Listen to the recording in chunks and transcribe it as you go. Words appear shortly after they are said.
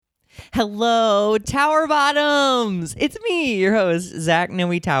Hello, Tower Bottoms! It's me, your host, Zach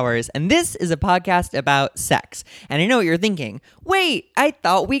Noe Towers, and this is a podcast about sex. And I know what you're thinking. Wait, I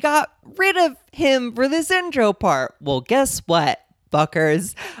thought we got rid of him for this intro part. Well, guess what,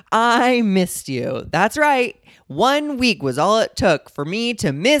 fuckers? I missed you. That's right. 1 week was all it took for me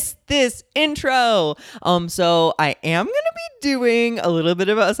to miss this intro. So I am gonna be doing a little bit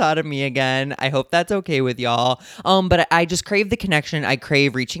of Asad of me again. I hope that's okay with y'all. But I just crave the connection. I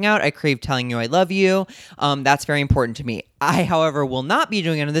crave reaching out. I crave telling you I love you. That's very important to me. I, however, will not be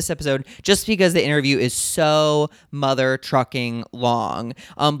doing it in this episode just because the interview is so mother trucking long.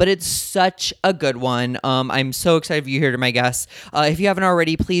 But it's such a good one. I'm so excited for you here to my guests. If you haven't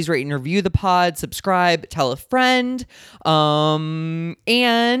already, please rate and review the pod, subscribe, tell a friend.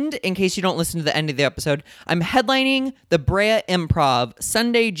 And in case you don't listen to the end of the episode, I'm headlining the Brea Improv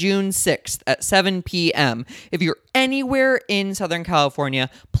Sunday, June 6th at 7 p.m. If you're anywhere in Southern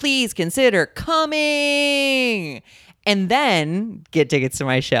California, please consider coming. And then get tickets to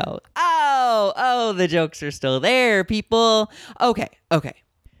my show. Oh, the jokes are still there, people. Okay.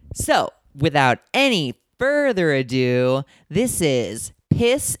 So, without any further ado, this is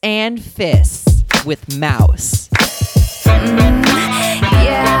Piss and Fists with Mouse.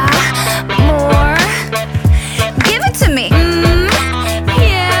 Yeah, more. Give it to me.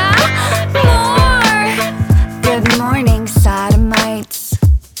 Yeah, more. Good morning, sodomites.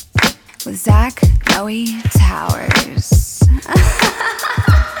 With Zach Noe Towers.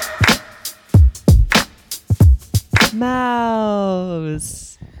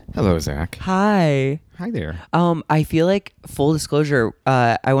 Mouse. Hello, Zach. Hi. Hi there. I feel like, full disclosure,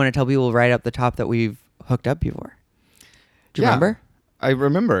 I want to tell people right up the top that we've hooked up before. Do you remember? I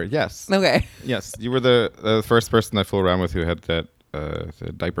remember, yes. Okay. Yes, you were the first person I flew around with who had that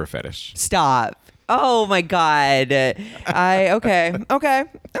the diaper fetish. Stop. Oh my God. Okay.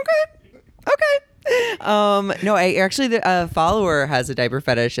 No, I actually, the follower has a diaper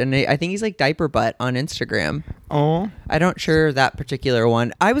fetish, and I think he's like diaper butt on Instagram. Oh. I don't sure that particular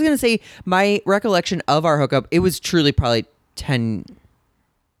one. I was going to say my recollection of our hookup, it was truly probably 10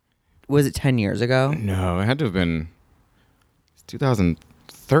 years ago? No, it had to have been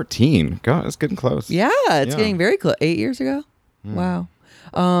 2013. God, it's getting close. Yeah, it's getting very close. 8 years ago? Wow.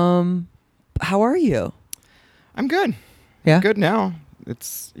 How are you? I'm good. Yeah? Good now.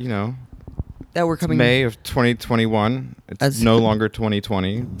 It's, That we're coming May of 2021. It's no longer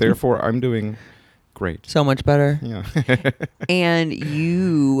 2020. Therefore, I'm doing great. so much better. Yeah. And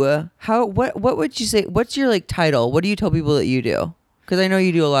you, what would you say, what's your like title? What do you tell people that you do? Because I know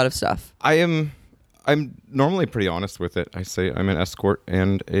you do a lot of stuff. I'm normally pretty honest with it. I say I'm an escort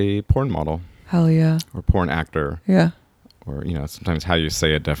and a porn model. Hell yeah. Or porn actor. Yeah. Or, sometimes how you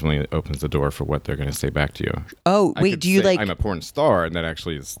say it definitely opens the door for what they're going to say back to you. Oh, I wait, could do you say like... I'm a porn star, and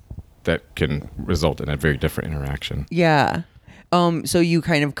that can result in a very different interaction. Yeah. So you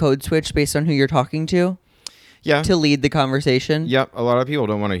kind of code switch based on who you're talking to? Yeah. To lead the conversation? Yep. A lot of people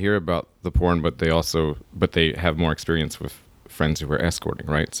don't want to hear about the porn, but they have more experience with friends who are escorting,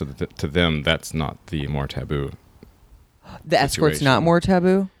 right? So to them, that's not the more taboo. The escort's not more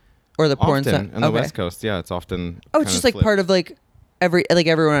taboo? Or the porn's not? Often, on the West Coast, yeah, it's often... Oh, it's just like part of like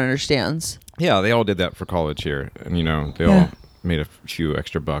everyone understands. Yeah, they all did that for college here. And, they all made a few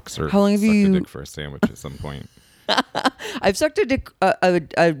extra bucks or How long have sucked you... a dick for a sandwich at some point. I've sucked a dick,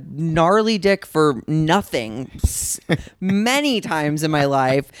 a gnarly dick for nothing many times in my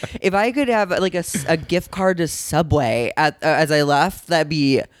life. If I could have like a gift card to Subway as I left, that'd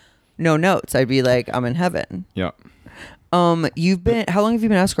be no notes. I'd be like, I'm in heaven. Yeah. How long have you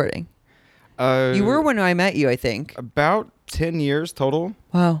been escorting? You were when I met you, I think. About 10 years total.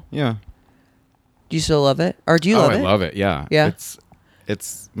 Wow. Yeah. Do you still love it? Or do you love it? I love it. Yeah. Yeah.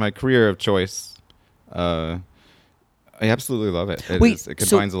 It's my career of choice. I absolutely love it. It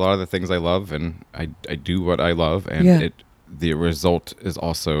combines a lot of the things I love, and I do what I love, and the result is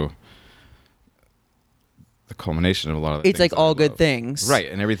also the culmination of a lot of the it's things like all good love. things.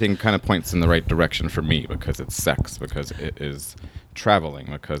 Right, and everything kind of points in the right direction for me because it's sex, because it is traveling,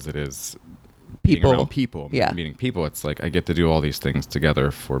 because it is being around people, meeting people. It's like I get to do all these things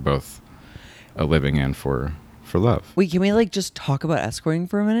together for both a living and for love. Wait, can we like just talk about escorting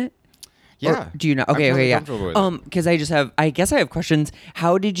for a minute? Yeah. Or do you know? Okay, yeah. Because I guess I have questions.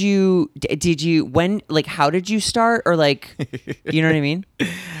 How did you how did you start, or like, you know what I mean?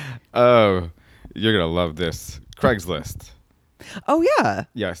 Oh, you're gonna love this. Craigslist. Oh yeah.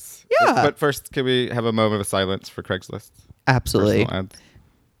 Yes. Yeah. But first, can we have a moment of silence for Craigslist? Absolutely. Personal ads.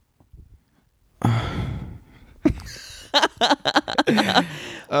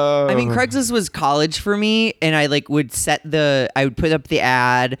 I mean, Craigslist was college for me, and I would put up the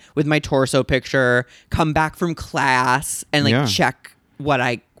ad with my torso picture, come back from class, and check what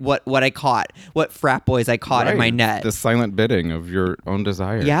I caught, what frat boys I caught in my net. The silent bidding of your own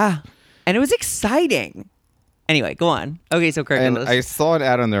desire. Yeah, and it was exciting. Anyway, go on. Okay, so Craigslist. And I saw an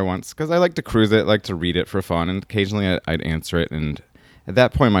ad on there once because I like to cruise it, like to read it for fun, and occasionally I'd answer it. And at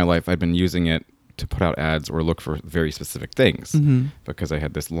that point in my life, I'd been using it to put out ads or look for very specific things because I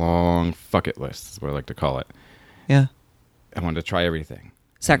had this long fuck it list, is what I like to call it. Yeah. I wanted to try everything.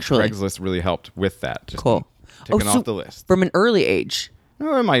 Sexually. And Craigslist really helped with that. Just cool. Taking off the list. From an early age?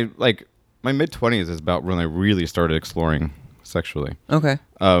 No, in my mid-20s is about when I really started exploring sexually. Okay.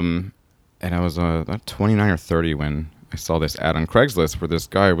 And I was about 29 or 30 when I saw this ad on Craigslist where this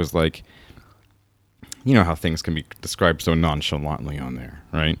guy was like, you know how things can be described so nonchalantly on there,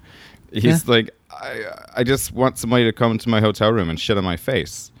 right? He's like, I just want somebody to come to my hotel room and shit on my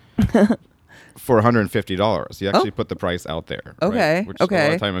face for $150. He actually put the price out there. Okay. Right? Which a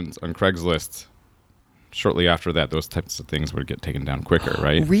lot of time on Craigslist, shortly after that, those types of things would get taken down quicker,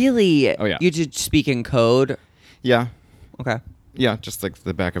 right? Really? Oh, yeah. You just speak in code? Yeah. Okay. Yeah, just like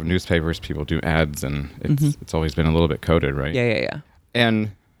the back of newspapers, people do ads, and it's always been a little bit coded, right? Yeah.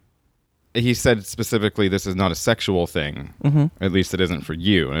 And he said specifically, this is not a sexual thing. At least it isn't for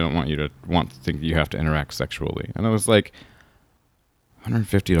you. I don't want you to think you have to interact sexually. And I was like,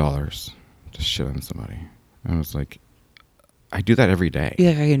 $150 to shit on somebody. And I was like, I do that every day.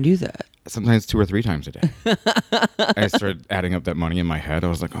 Yeah, I can do that. Sometimes 2 or 3 times a day. I started adding up that money in my head. I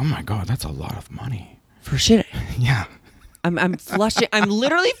was like, oh my God, that's a lot of money. For shitting? Yeah. I'm flushing. I'm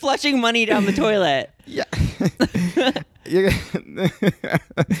literally flushing money down the toilet. Yeah.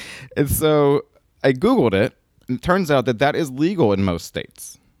 And so I Googled it, and it turns out that is legal in most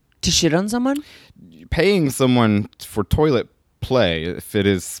states. To shit on someone? Paying someone for toilet play, if it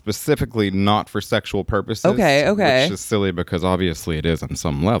is specifically not for sexual purposes. Okay. Which is silly because obviously it is on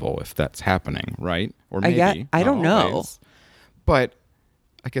some level if that's happening, right? Or maybe. I don't know. But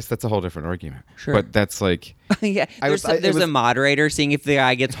I guess that's a whole different argument. Sure. But that's like... Yeah, there's a moderator seeing if the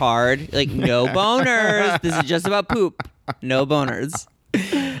guy gets hard. Like, no boners. This is just about poop. No boners.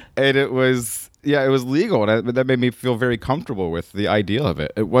 And it was legal. And that made me feel very comfortable with the idea of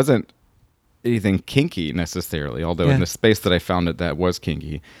it. It wasn't anything kinky necessarily, although in the space that I found it, that was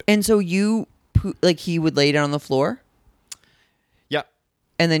kinky. And so he would lay down on the floor? Yeah.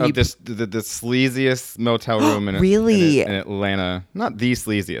 And then the sleaziest motel room in Atlanta. Not the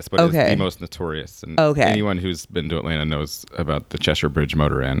sleaziest, but it's the most notorious. And anyone who's been to Atlanta knows about the Cheshire Bridge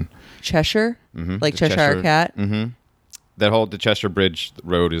Motor Inn. Cheshire? Mm-hmm. Like the Cheshire Cat? Mm-hmm. The Cheshire Bridge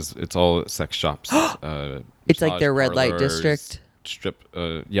Road it's all sex shops. It's like their red light district. Strip.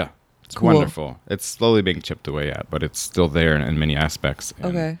 Yeah. It's cool. Wonderful. It's slowly being chipped away at, but it's still there in many aspects.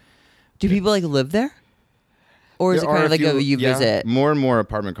 Okay. Do people live there? Or is it kind of like you visit? More and more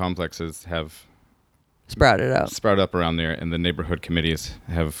apartment complexes have sprouted up around there, and the neighborhood committees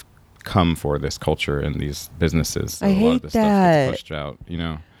have come for this culture and these businesses. So I hate a lot of this that. Stuff gets pushed out, you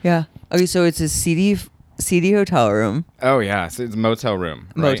know? Yeah. Okay, so it's a seedy hotel room. Oh, yeah. So it's a motel room.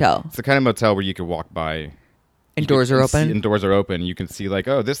 Right? Motel. It's the kind of motel where you could walk by. And doors are open? And doors are open. You can see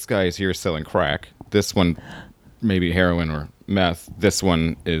this guy's here selling crack. This one, maybe heroin or meth. This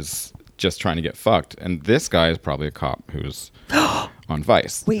one is just trying to get fucked. And this guy is probably a cop who's on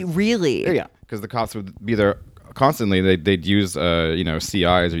Vice. Wait, really? Yeah, because the cops would be there constantly. They'd use,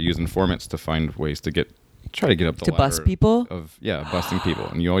 CIs or use informants to find ways to try to get up the ladder. To bust people? Busting people.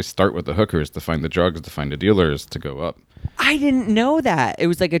 And you always start with the hookers to find the drugs, to find the dealers, to go up. I didn't know that. It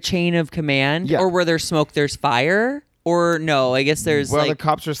was like a chain of command? Yeah. Or where there's smoke, there's fire? Or no, I guess there's the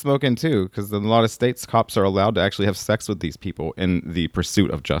cops are smoking too, because in a lot of states, cops are allowed to actually have sex with these people in the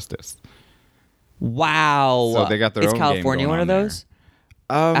pursuit of justice. Wow. So they got their own game going on. Is California one of those?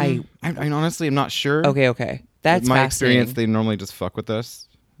 I honestly am not sure. Okay. That's my fascinating. Experience. They normally just fuck with us.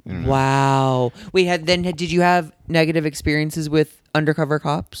 Wow. Wait, did you have negative experiences with undercover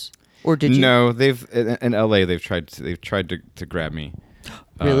cops, or did you? No, they've in LA. They've tried to grab me.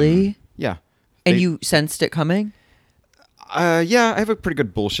 Really? Yeah. And you sensed it coming? Yeah, I have a pretty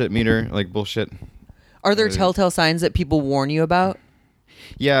good bullshit meter. Like bullshit. Are there telltale signs that people warn you about?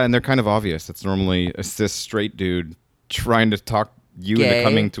 Yeah, and they're kind of obvious. It's normally a cis straight dude trying to talk you Gay. into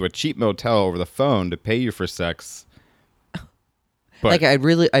coming to a cheap motel over the phone to pay you for sex. But I'd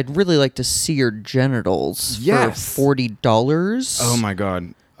really like to see your genitals for $40. Oh my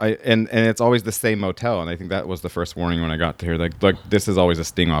God. And it's always the same motel, and I think that was the first warning when I got here. Like this is always a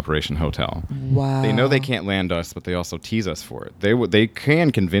sting operation hotel. Wow. They know they can't land us, but they also tease us for it. They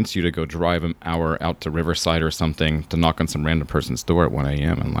can convince you to go drive an hour out to Riverside or something to knock on some random person's door at 1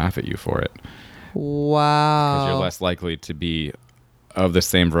 a.m. and laugh at you for it. Wow. Because you're less likely to be of the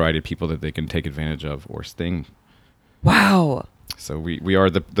same variety of people that they can take advantage of or sting. Wow. So we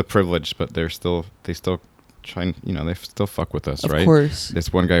are the privileged, but they still trying, they still fuck with us, right? Of course.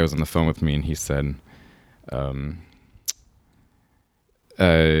 This one guy was on the phone with me, and he said,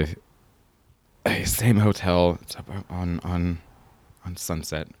 same hotel, it's up on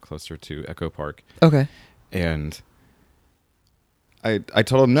Sunset, closer to Echo Park. Okay. And I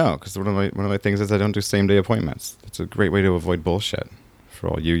told him no, because one of my things is I don't do same day appointments. It's a great way to avoid bullshit for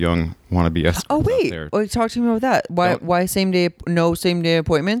all you young wannabe escorts. Oh wait, out there. Talk to me about that. Why no same day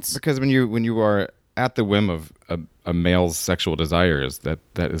appointments? Because when you are at the whim of a male's sexual desires, that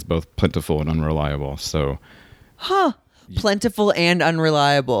is both plentiful and unreliable. So, plentiful and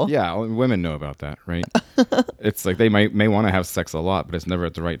unreliable. Yeah, women know about that, right? It's like they may want to have sex a lot, but it's never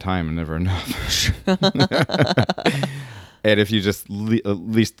at the right time and never enough. And if you just at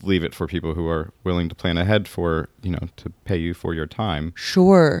least leave it for people who are willing to plan ahead for, to pay you for your time.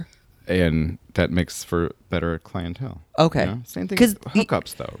 Sure. And that makes for better clientele. Okay. Same thing with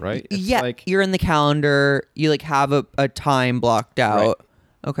hookups, though, right? It's like you're in the calendar. You have a time blocked out.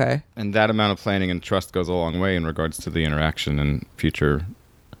 Right. Okay. And that amount of planning and trust goes a long way in regards to the interaction and future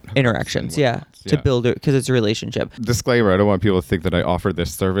interactions. To build it, because it's a relationship. Disclaimer: I don't want people to think that I offer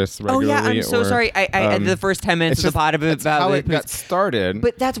this service regularly. Oh yeah, I'm so sorry. I the first 10 minutes of the pod about how it got started.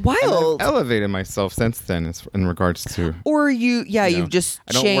 But that's wild. I've elevated myself since then in regards to. Or you've just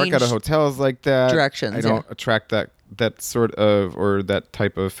I don't work out of hotels like that. Directions. I don't attract that sort of or that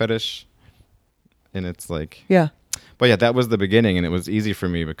type of fetish. And it's like But yeah, that was the beginning, and it was easy for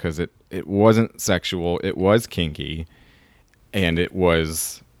me because it wasn't sexual, it was kinky, and it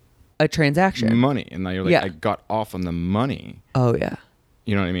was a transaction. Money. And now you're like, I got off on the money. Oh, yeah.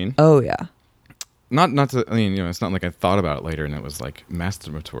 You know what I mean? Oh, yeah. Not to, it's not like I thought about it later and it was like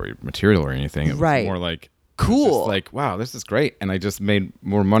masturbatory material or anything. It was more like, cool. Just like, wow, this is great. And I just made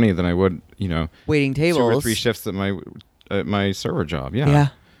more money than I would, waiting tables. 2 or 3 shifts at my server job. Yeah. Yeah.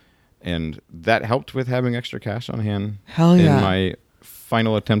 And that helped with having extra cash on hand. Hell yeah. In my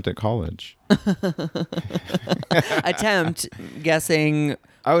final attempt at college. Guessing.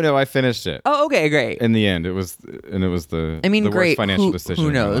 Oh no, I finished it. Oh, okay, great. In the end, it was the great. Worst financial decision.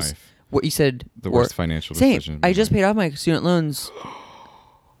 Who knows? In my life. What you said. The worst financial decision. I just paid off my student loans.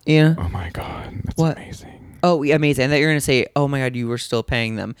 Yeah. Oh my god, that's amazing. Oh, yeah, amazing. I thought you were gonna say, oh my god, you were still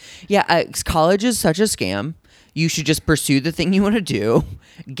paying them. Yeah, college is such a scam. You should just pursue the thing you want to do,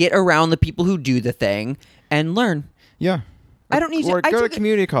 get around the people who do the thing, and learn. Yeah. I don't need to go to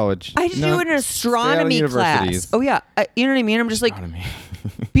community college. I just do an astronomy class. Oh yeah, you know what I mean. I'm just astronomy.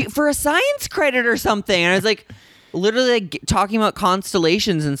 For a science credit or something. And I was like, literally talking about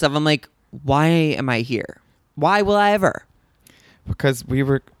constellations and stuff. I'm like, why am I here? Why will I ever? Because we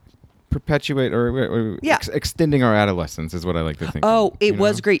were extending our adolescence is what I like to think. Oh, it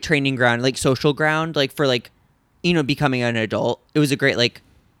was great training ground, like social ground, like for becoming an adult. It was a great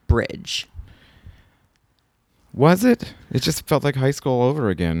bridge. Was it? It just felt like high school over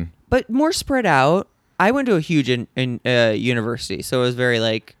again. But more spread out. I went to a huge university, so it was very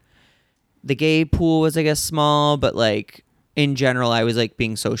the gay pool was I guess small, but in general I was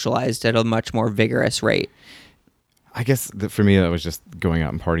being socialized at a much more vigorous rate. I guess for me that was just going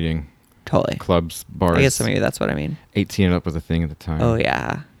out and partying. Totally. Clubs, bars. I guess maybe that's what I mean. 18 and up was a thing at the time. Oh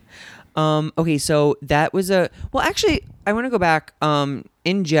yeah. Okay, so that was actually I want to go back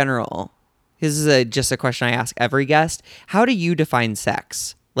in general. This is just a question I ask every guest. How do you define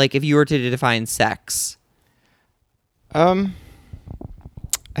sex? If you were to define sex. I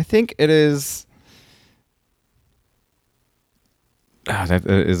think it is. That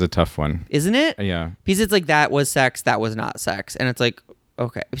is a tough one. Isn't it? Yeah. Because it's that was sex, that was not sex. And it's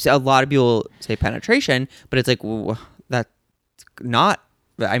okay. So a lot of people say penetration, but it's that's not.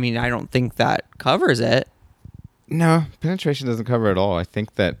 I mean, I don't think that covers it. No, penetration doesn't cover it all. I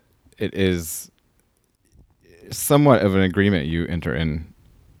think that it is somewhat of an agreement you enter in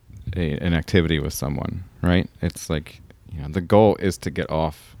an activity with someone, right? It's the goal is to get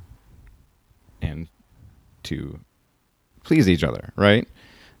off and to please each other, right?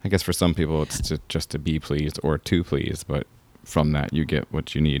 I guess for some people it's just to be pleased or to please, but from that you get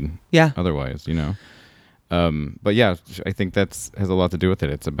what you need. Yeah. Otherwise, but yeah, I think has a lot to do with it.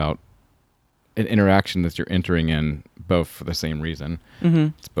 It's about an interaction that you're entering in both for the same reason. Mm-hmm.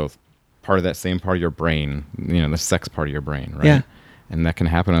 It's both part of that same part of your brain, the sex part of your brain, right? Yeah. And that can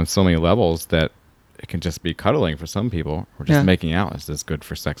happen on so many levels that it can just be cuddling for some people, or just making out is as good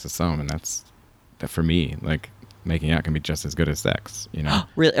for sex as some. And that for me, like, making out can be just as good as sex, you know?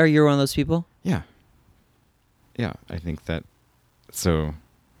 Really? Are you one of those people? Yeah. Yeah, I think that. So,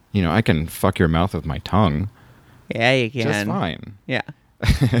 you know, I can fuck your mouth with my tongue. Yeah, you can. Just fine. Yeah.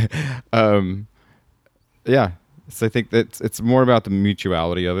 Yeah. So I think that it's more about the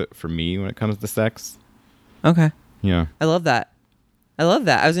mutuality of it for me when it comes to sex. Okay. Yeah. I love that. I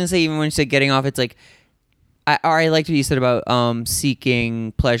was going to say, even when you said getting off, it's like, I liked what you said about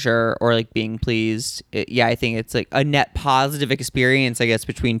seeking pleasure or like being pleased. I think it's like a net positive experience, I guess,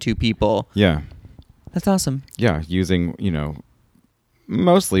 between two people. Yeah. That's awesome. Yeah. Using, you know,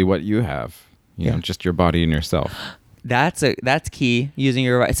 mostly what you have, you know, just your body and yourself. That's key. Using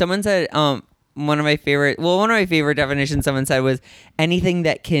your body. Someone said, one of my favorite definitions someone said was anything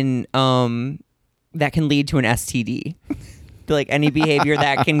that can lead to an STD. Like any behavior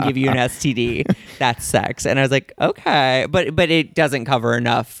that can give you an STD, that's sex. And I was like, okay, but it doesn't cover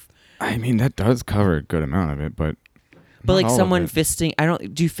enough. I mean, that does cover a good amount of it, but like someone fisting,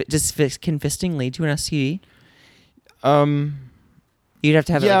 can fisting lead to an STD? You'd have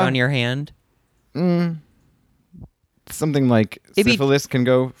to have it like on your hand. Something like syphilis can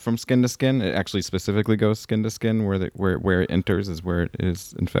go from skin to skin. It actually specifically goes skin to skin, where it enters is where it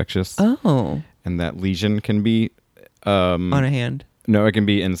is infectious. Oh, and that lesion can be. On a hand? No, it can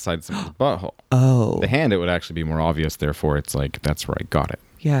be inside someone's butthole. Oh. The hand, it would actually be more obvious. Therefore, it's like, that's where I got it.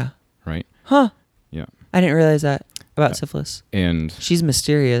 Yeah. Right? Huh. Yeah. I didn't realize that about syphilis. And she's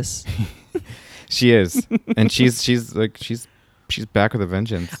mysterious. She is. And she's back with a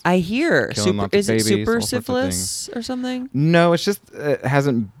vengeance. I hear. Is it super syphilis or something? No, it's just, it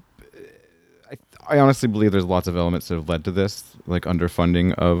hasn't. I honestly believe there's lots of elements that have led to this, like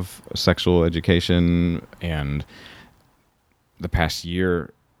underfunding of sexual education, and the past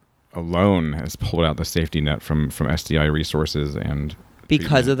year alone has pulled out the safety net from STI resources and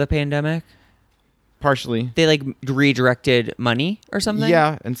because of the pandemic. Partially, they like redirected money or something.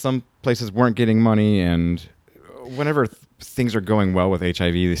 Yeah, and some places weren't getting money, and whenever things are going well with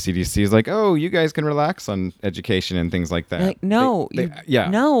HIV, the CDC is like, oh, you guys can relax on education and things like that. Like, no,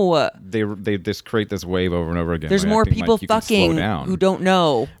 no. They just create this wave over and over again. There's more people fucking who don't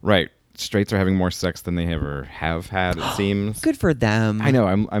know. Right. Straights are having more sex than they ever have had, it seems. Good for them. I know.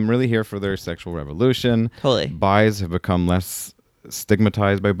 I'm really here for their sexual revolution. Totally. Bis have become less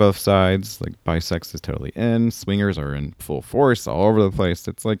stigmatized by both sides. Like, bisex is totally in. Swingers are in full force all over the place.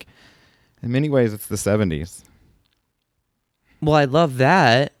 It's like, in many ways, it's the 70s. Well, I love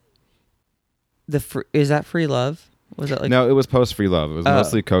that. Is that free love? Was that like? No, it was post free love. It was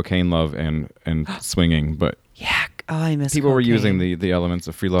mostly cocaine love and swinging. But yeah, I miss. People cocaine. were using the elements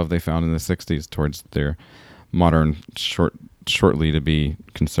of free love they found in the 60s towards their modern shortly to be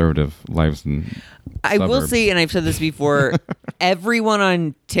conservative lives. I will say, and I've said this before, everyone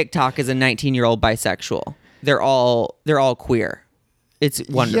on TikTok is a 19-year-old bisexual. They're all queer. It's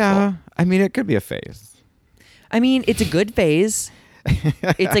wonderful. Yeah, I mean, it could be a phase. I mean, it's a good phase.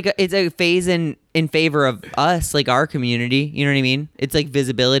 It's a phase in favor of us, like our community. You know what I mean? It's like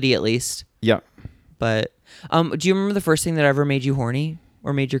visibility, at least. Yeah. But do you remember the first thing that ever made you horny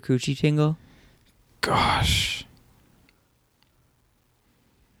or made your coochie tingle? Gosh,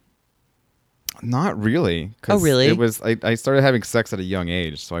 not really. Oh, really? It was. I started having sex at a young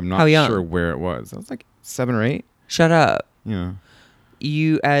age, so I'm not sure where it was. I was like 7 or 8. Shut up. Yeah.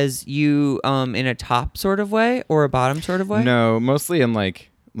 You in a top sort of way or a bottom sort of way? No, mostly in like,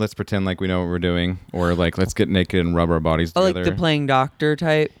 let's pretend like we know what we're doing, or like let's get naked and rub our bodies together. Like the playing doctor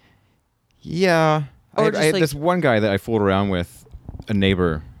type? Yeah. I had this one guy that I fooled around with, a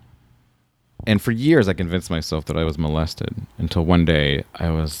neighbor, and for years I convinced myself that I was molested until one day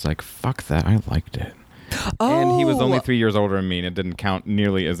I was like, fuck that, I liked it. Oh. And he was only 3 years older than me, and it didn't count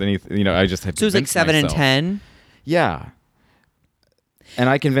nearly as anything. You know, I just had So it was like 7 and 10? Yeah. And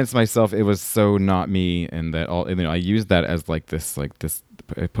I convinced myself it was so not me, and that I used that as like this. I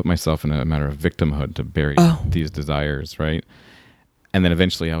put myself in a matter of victimhood to bury these desires, right? And then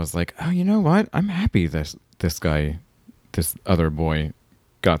eventually I was like, oh, you know what? I'm happy this other boy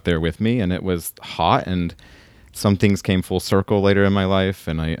got there with me, and it was hot, and some things came full circle later in my life,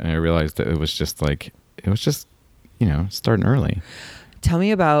 and I realized that it was just starting early. Tell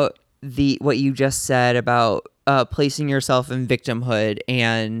me about what you just said about placing yourself in victimhood,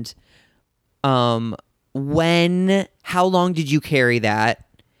 and how long did you carry that?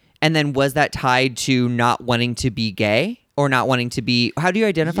 And then was that tied to not wanting to be gay or not wanting to be, how do you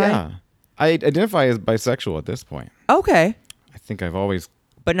identify? Yeah, I identify as bisexual at this point. Okay. I think I've always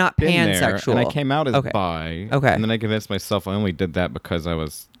but not pansexual. And I came out as bi. Okay. And then I convinced myself I only did that because I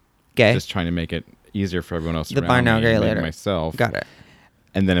was gay, just trying to make it easier for everyone else the around bi now me, gay and later. Myself. Got it.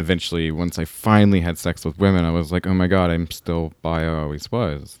 And then eventually, once I finally had sex with women, I was like, oh my God, I'm still bi. I always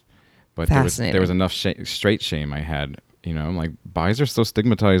was. But there was enough straight shame I had. You know, I'm like, bis are so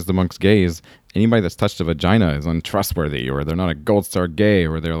stigmatized amongst gays. Anybody that's touched a vagina is untrustworthy, or they're not a gold star gay,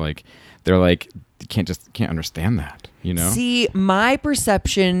 or they're like you can't understand that, you know? See, my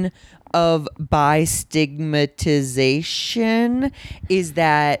perception of bi stigmatization is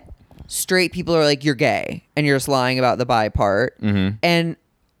that straight people are like, you're gay and you're just lying about the bi part. Mm-hmm. And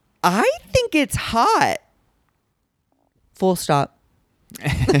I think it's hot. Full stop.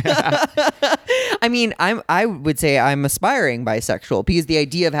 I mean, I would say I'm aspiring bisexual, because the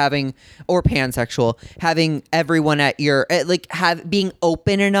idea of having, or pansexual, having everyone at your being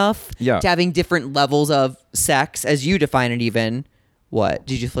open enough to having different levels of sex as you define it. Even what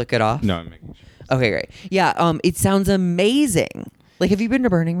did you flick it off? No, I'm making sure. Okay, great. Yeah, it sounds amazing. Like, have you been to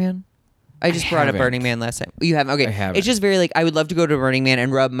Burning Man? I just brought up Burning Man last time. You haven't? Okay, I haven't. It's just very like, I would love to go to Burning Man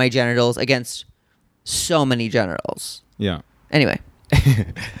and rub my genitals against so many genitals. Yeah. Anyway.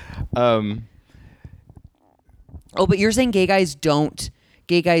 Oh, but you're saying gay guys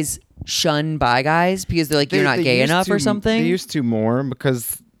shun bi guys because they're like, you're not gay enough or something? They used to more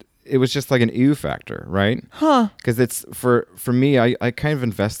because it was just like an ew factor, right? Huh. Because it's for me, I kind of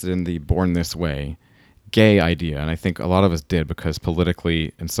invested in the born this way gay idea, and I think a lot of us did, because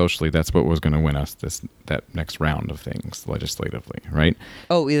politically and socially that's what was going to win us that next round of things legislatively, right?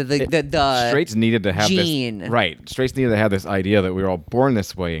 Oh, the straights needed to have gene. This, right? Straights needed to have this idea that we were all born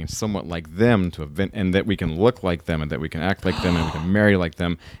this way and somewhat like them, and that we can look like them, and that we can act like them, and we can marry like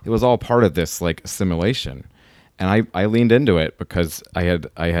them. It was all part of this like assimilation, and I leaned into it because I had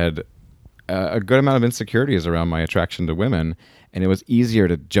a good amount of insecurities around my attraction to women. And it was easier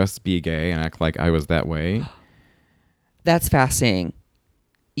to just be gay and act like I was that way. That's fascinating.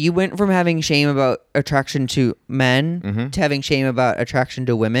 You went from having shame about attraction to men to having shame about attraction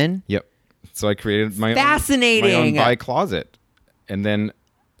to women. Yep. So I created my own bi closet. And then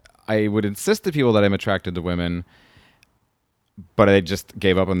I would insist to people that I'm attracted to women, but I just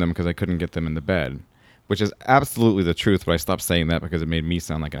gave up on them because I couldn't get them in the bed. Which is absolutely the truth, but I stopped saying that because it made me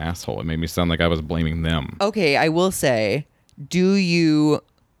sound like an asshole. It made me sound like I was blaming them. Okay, I will say, do you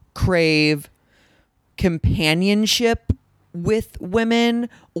crave companionship with women,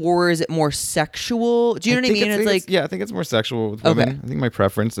 or is it more sexual? Do you know what I mean? I think it's more sexual with women. Okay. I think my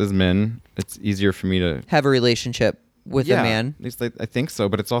preference is men. It's easier for me to have a relationship with a man. At least I think so.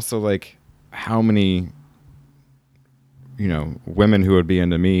 But it's also like, how many, women who would be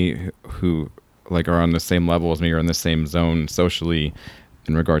into me who like are on the same level as me, or in the same zone socially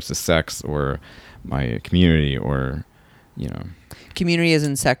in regards to sex or my community, or community as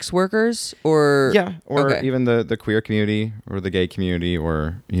in sex workers, or even the queer community or the gay community,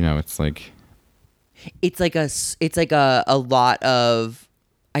 or it's like a lot of,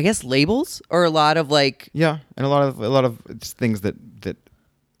 I guess, labels, or a lot of like, and a lot of just things that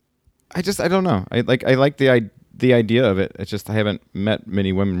I don't know. I like the idea of it. It's just I haven't met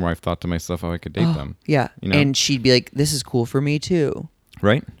many women where I've thought to myself how I could date them. Yeah, and she'd be like, "This is cool for me too."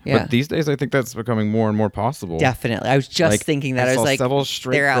 Right? Yeah. But these days, I think that's becoming more and more possible. Definitely. I was just thinking that. I was like, several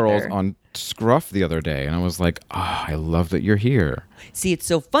straight girls on Scruff the other day, and I was like, I love that you're here. See, it's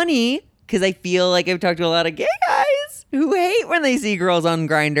so funny because I feel like I've talked to a lot of gay guys who hate when they see girls on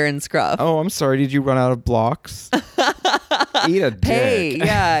Grindr and Scruff. Oh, I'm sorry. Did you run out of blocks? Eat a dick. Hey,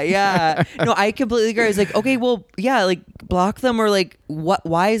 yeah. No, I completely agree. I was like, okay, well, yeah, like block them, or like, what?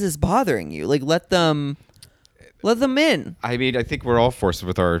 Why is this bothering you? Like, let them in. I mean, I think we're all forced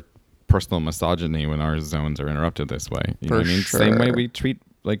with our personal misogyny when our zones are interrupted this way. You know what I mean? Sure. Same way we treat,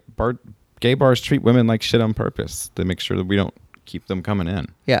 like, gay bars treat women like shit on purpose to make sure that we don't keep them coming in.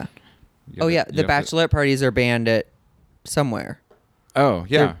 Yeah. The bachelorette parties are banned at somewhere. Oh,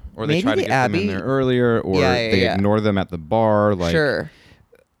 yeah. Or they try to get them in there earlier, or they ignore them at the bar. Like, sure.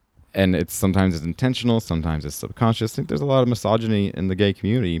 And sometimes it's intentional, sometimes it's subconscious. I think there's a lot of misogyny in the gay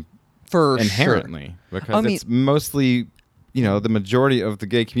community. For inherently, because it's mostly, the majority of the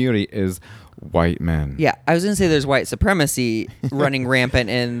gay community is white men. Yeah, I was going to say there's white supremacy running rampant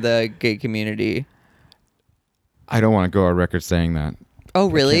in the gay community. I don't want to go on record saying that. Oh,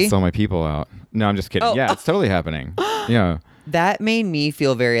 really? I can't sell my people out. No, I'm just kidding. Oh. Yeah, it's totally happening. Yeah. That made me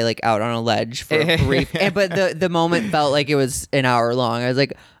feel very like out on a ledge for a brief, but the moment felt like it was an hour long. I was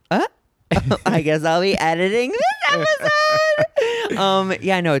like, I guess I'll be editing this episode. No,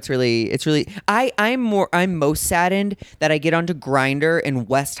 it's really I'm most saddened that I get onto Grindr in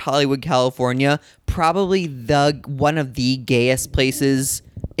West Hollywood, California, probably one of the gayest places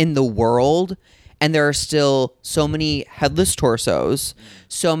in the world, and there are still so many headless torsos,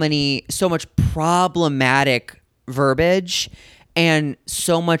 so much problematic verbiage, and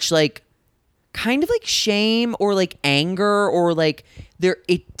so much like kind of like shame or like anger or like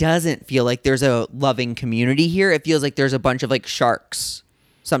it doesn't feel like there's a loving community here. It feels like there's a bunch of like sharks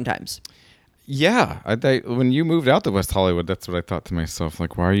sometimes. Yeah, when you moved out to West Hollywood, that's what I thought to myself.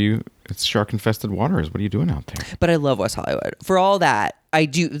 Like, why are you? It's shark-infested waters. What are you doing out there? But I love West Hollywood. For all that, I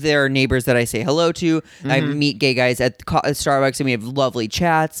do. There are neighbors that I say hello to. I meet gay guys at Starbucks, and we have lovely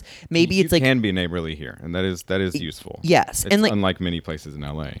chats. Maybe it's like can be neighborly here, and that is useful. Yes, it's and like unlike many places in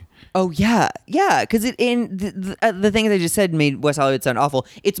LA. Oh yeah, because the thing that I just said made West Hollywood sound awful.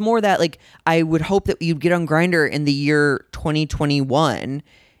 It's more that like I would hope that you'd get on Grindr in the year 2021,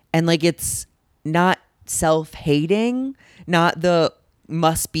 and like it's not self-hating, not the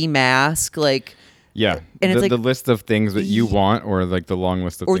must be mask, like yeah, and it's like the list of things that you want, or like the long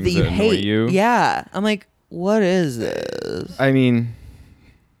list of things that annoy you. Yeah, I'm like, what is this? I mean,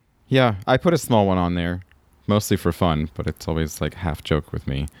 yeah, I put a small one on there, mostly for fun, but it's always like half joke with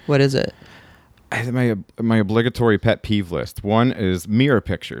me. What is it? My obligatory pet peeve list. One is mirror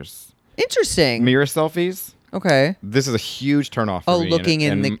pictures. Interesting. Mirror selfies. Okay. This is a huge turnoff for me. Looking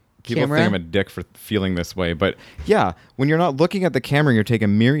in the people camera? think I'm a dick for feeling this way, but yeah, when you're not looking at the camera, you're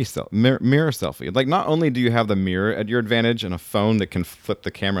taking mirror selfie. Like, not only do you have the mirror at your advantage and a phone that can flip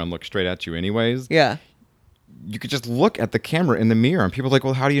the camera and look straight at you anyways. Yeah. You could just look at the camera in the mirror, and people are like,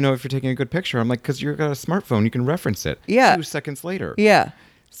 well, how do you know if you're taking a good picture? I'm like, because you've got a smartphone, you can reference it 2 seconds later. Yeah.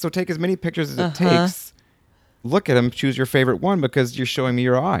 So take as many pictures as it takes. Look at them, choose your favorite one, because you're showing me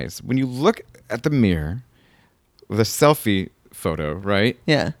your eyes. When you look at the mirror with a selfie photo, right?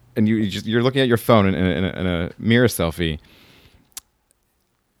 Yeah. And you're looking at your phone in a mirror selfie.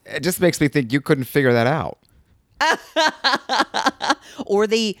 It just makes me think you couldn't figure that out. Or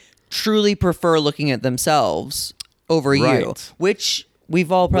they truly prefer looking at themselves over you, which we've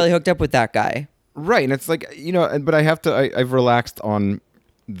all probably hooked up with that guy. Right. And it's like, but I've relaxed on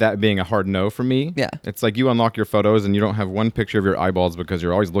that being a hard no for me. Yeah. It's like you unlock your photos and you don't have one picture of your eyeballs because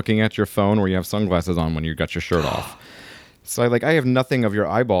you're always looking at your phone, or you have sunglasses on when you got your shirt off. So I have nothing of your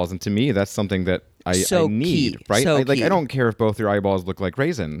eyeballs, and to me that's something that I need, key. right? So I don't care if both your eyeballs look like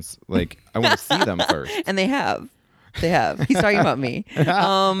raisins. Like, I want to see them first. And they have. He's talking about me.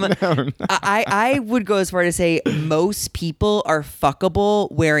 I would go as far to say most people are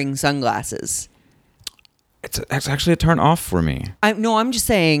fuckable wearing sunglasses. It's actually a turn off for me. I'm just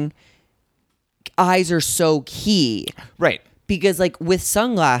saying eyes are so key. Right. Because like with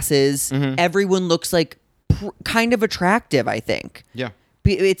sunglasses, everyone looks like kind of attractive, I think. Yeah.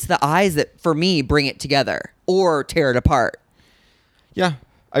 It's the eyes that, for me, bring it together or tear it apart. Yeah.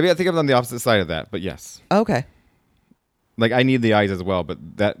 I mean, I think I'm on the opposite side of that, but yes. Okay. Like, I need the eyes as well, but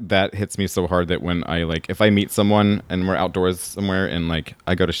that hits me so hard that when if I meet someone and we're outdoors somewhere and like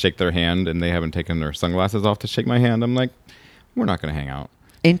I go to shake their hand and they haven't taken their sunglasses off to shake my hand, I'm like, we're not going to hang out.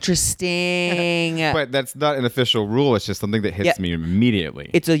 Interesting. But that's not an official rule. It's just something that hits me immediately.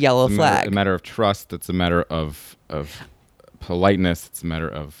 It's a yellow flag. It's a matter of trust. It's a matter of politeness. It's a matter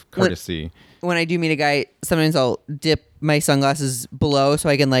of courtesy. When I do meet a guy, sometimes I'll dip my sunglasses below so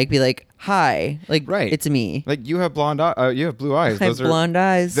I can like be like, "Hi," like, right. It's me. Like, you have you have blue eyes. I have blonde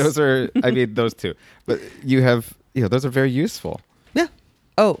eyes. Those are, I mean, those two. But you have, those are very useful. Yeah.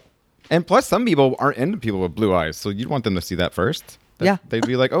 Oh. And plus, some people aren't into people with blue eyes, so you'd want them to see that first. Yeah. They'd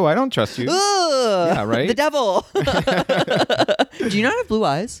be like, oh, I don't trust you. Ugh, yeah, right? The devil. Do you not have blue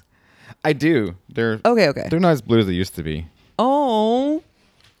eyes? I do. They're okay. They're not as blue as they used to be. Oh.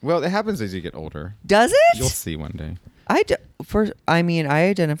 Well, it happens as you get older. Does it? You'll see one day. I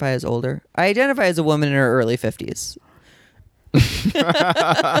identify as older. I identify as a woman in her early 50s.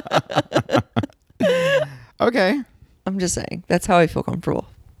 Okay. I'm just saying. That's how I feel comfortable.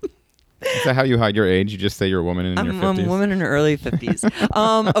 Is that how you hide your age? You just say you're a woman in your 50s? I'm a woman in her early 50s.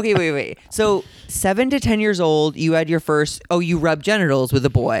 Okay, wait. So 7 to 10 years old, you had your first... Oh, you rubbed genitals with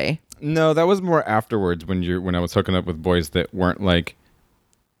a boy. No, that was more afterwards when I was hooking up with boys that weren't like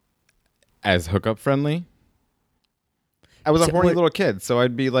as hookup friendly. I was a horny little kid, so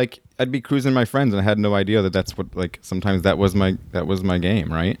I'd be cruising my friends, and I had no idea that's what, like, sometimes that was my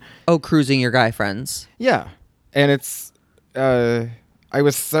game, right? Oh, cruising your guy friends. Yeah, and it's I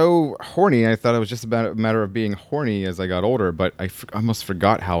was so horny. I thought it was just about a matter of being horny as I got older, but I almost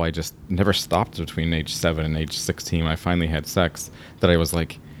forgot how I just never stopped between age 7 and age 16 when I finally had sex. That I was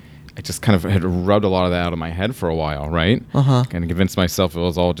like, I just kind of had rubbed a lot of that out of my head for a while, right? Uh-huh. Kind of convinced myself it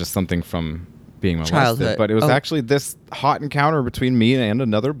was all just something from being molested. Childhood. But it was actually this hot encounter between me and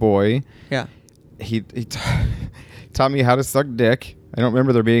another boy. Yeah. He taught me how to suck dick. I don't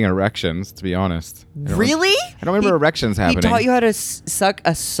remember there being erections, to be honest. Really? I don't remember erections happening. He taught you how to suck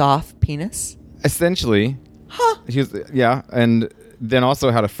a soft penis? Essentially. Huh. Yeah, and then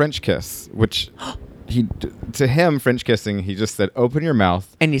also how to French kiss, which to him, French kissing, he just said, open your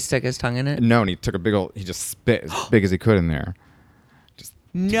mouth. And he stuck his tongue in it? No, and he took he just spit as big as he could in there.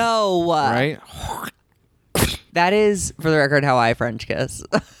 No. Right? That is, for the record, how I French kiss.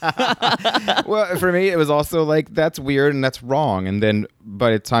 Well, for me, it was also like, that's weird and that's wrong. And then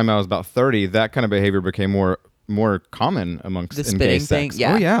by the time I was about 30, that kind of behavior became more common amongst the in gay spitting sex. thing.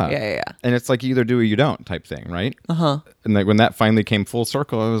 Yeah. Oh, yeah. Yeah. And it's like you either do or you don't type thing, right? Uh-huh. And like when that finally came full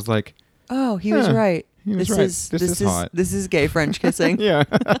circle, I was like, oh, he was right. He was right. This is hot. This is gay French kissing. Yeah.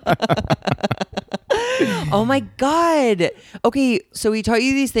 Oh my God. Okay, so he taught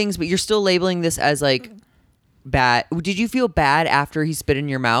you these things, but you're still labeling this as like bad. Did you feel bad after he spit in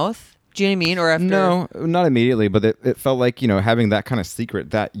your mouth? Do you know what I mean? Or after? No, not immediately, but it felt like, having that kind of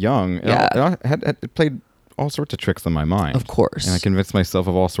secret that young, it played all sorts of tricks on my mind. Of course. And I convinced myself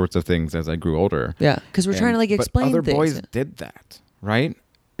of all sorts of things as I grew older. Yeah, because we're trying to like explain but other things. boys did that, right?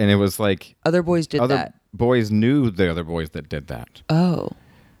 And it was like... Other boys did that. Other boys knew the other boys that did that. Oh.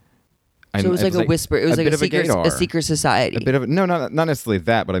 So it was like a whisper. It was like a secret society. A bit of no, not necessarily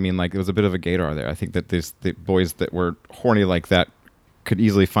that, but I mean, like, it was a bit of a gaydar there. I think that the boys that were horny like that could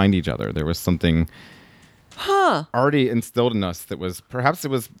easily find each other. There was something already instilled in us that was, perhaps it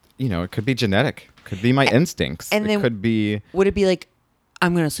was, it could be genetic. Could be my instincts. And then could be... Would it be like,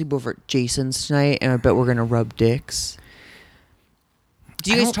 I'm going to sleep over at Jason's tonight and I bet we're going to rub dicks?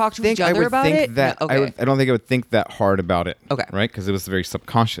 Do you guys talk to each other about it? That, no, okay. I don't think I would think that hard about it. Okay. Right? Because it was a very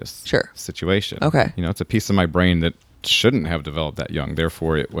subconscious situation. Okay. It's a piece of my brain that shouldn't have developed that young.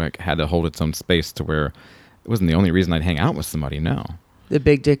 Therefore, it had to hold its own space to where it wasn't the only reason I'd hang out with somebody. No. The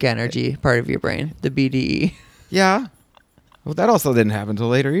big dick energy part of your brain. The BDE. Yeah. Well, that also didn't happen until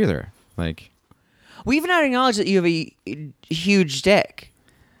later either. Like... We even not acknowledged that you have a huge dick.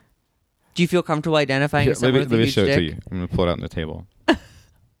 Do you feel comfortable identifying as someone with a huge dick? Let me show it to you. I'm going to pull it out on the table.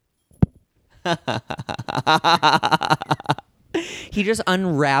 He just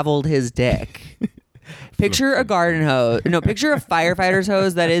unraveled his dick. Picture a garden hose. No, picture a firefighter's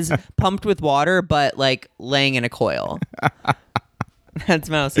hose that is pumped with water, but like laying in a coil. That's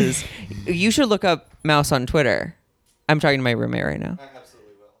Mouse's. You should look up Mouse on Twitter. I'm talking to my roommate right now. I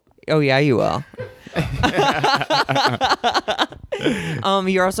absolutely will. Oh yeah, you will.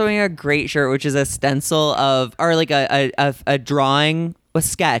 You're also wearing a great shirt, which is a stencil of, or like a drawing, a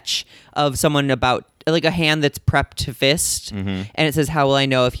sketch of someone about like a hand that's prepped to fist, and it says, "How will I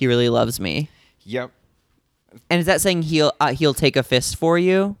know if he really loves me?" Yep. And is that saying he'll take a fist for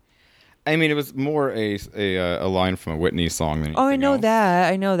you? I mean, it was more a line from a Whitney song than anything I know else.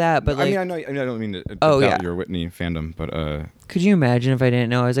 that. I know that. But like, I don't mean to doubt your Whitney fandom, but could you imagine if I didn't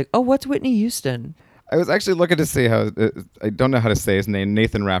know? I was like, oh, what's Whitney Houston? I was actually looking to see how I don't know how to say his name.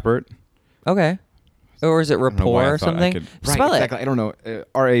 Nathan Rappert. Okay. Or is it Rapport or something? Right, Spell exactly. I don't know.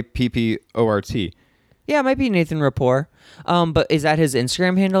 Rapport. Yeah, it might be Nathan Rapport. But is that his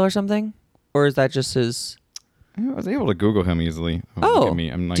Instagram handle or something? Or is that just his... I was able to Google him easily. Oh, look at me.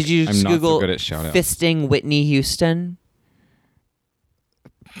 I'm like, did you just I'm Google not so good at shout-outs. fisting Whitney Houston?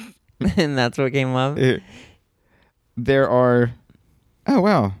 And that's what came up? There are... Oh,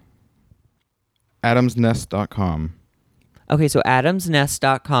 wow. AdamsNest.com. Okay, so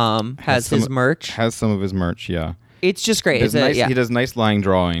AdamsNest.com has his merch. Has some of his merch, yeah. It's just great. He does nice line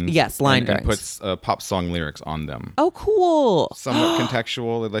drawings. Yes, line drawings. And puts pop song lyrics on them. Oh, cool. Somewhat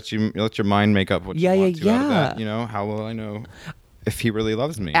contextual. It lets your mind make up what you want to out of that. How will I know if he really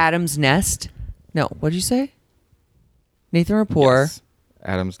loves me? Adam's Nest. No, what did you say? Nathan Rapport. Yes.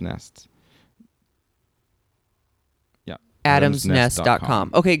 Adam's Nest. Yeah.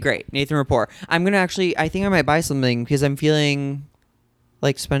 AdamsNest.com. Okay, great. Nathan Rapport. I'm going to I think I might buy something because I'm feeling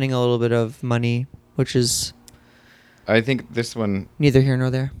like spending a little bit of money, which is... I think this one... Neither here nor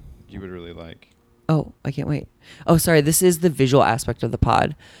there. You would really like. Oh, I can't wait. Oh, sorry. This is the visual aspect of the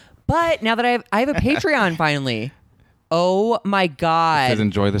pod. But now that I have a Patreon finally. Oh my God. It says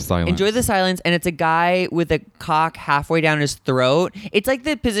enjoy the silence. Enjoy the silence. And it's a guy with a cock halfway down his throat. It's like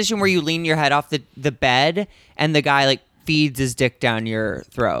the position where you lean your head off the bed and the guy like feeds his dick down your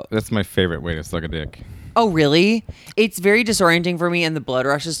throat. That's my favorite way to suck a dick. Oh, really? It's very disorienting for me and the blood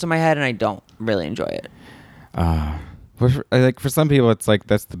rushes to my head and I don't really enjoy it. For some people, it's like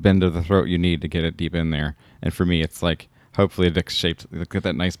that's the bend of the throat you need to get it deep in there. And for me, it's like hopefully a dick's shaped. Look at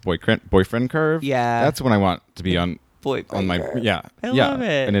that nice boyfriend curve. Yeah. That's when I want to be on my curve. Yeah. I love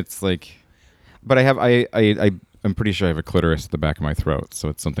it. And it's like, but I'm pretty sure I have a clitoris at the back of my throat, so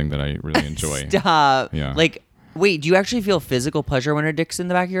it's something that I really enjoy. Stop. Yeah. Like Wait, do you actually feel physical pleasure when a dick's in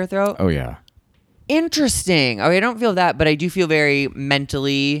the back of your throat? Oh yeah. Interesting. Okay, I don't feel that, but I do feel very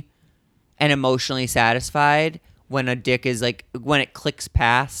mentally and emotionally satisfied when a dick is like, when it clicks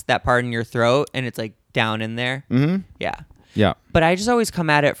past that part in your throat and it's like down in there. Mm-hmm. Yeah. Yeah. But I just always come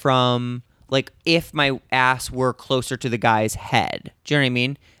at it from like, if my ass were closer to the guy's head. Do you know what I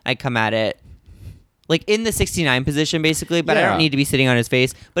mean? I come at it like in the 69 position basically, but I don't need to be sitting on his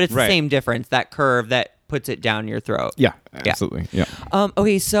face. But it's the same difference, that curve that puts it down your throat. Yeah, absolutely. Yeah.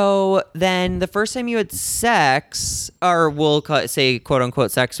 Okay, so then the first time you had sex, or we'll say quote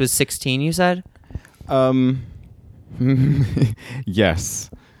unquote sex, was 16, you said? Yes.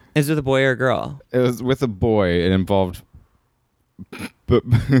 Is it with a boy or a girl? It was with a boy. It involved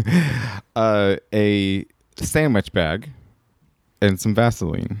a sandwich bag and some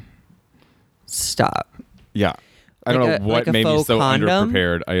Vaseline. Stop. Yeah. I don't know what made me so condom?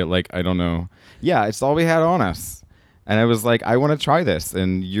 underprepared. I don't know. Yeah, it's all we had on us. And I was like, I want to try this.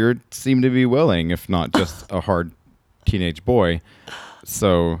 And you seem to be willing, if not just a hard teenage boy.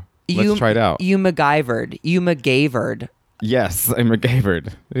 So let's try it out. You MacGyvered. Yes, I MacGyvered.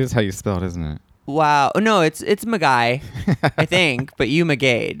 It is how you spell it, isn't it? Wow. No, it's MacGy, I think, but you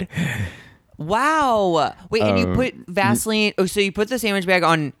McGade. Wow. Wait, and you put Vaseline. Oh, so you put the sandwich bag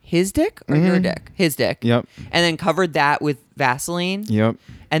on his dick or your dick? His dick. Yep. And then covered that with Vaseline. Yep.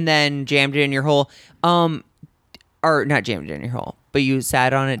 And then jammed it in your hole. Or not jammed it in your hole, but you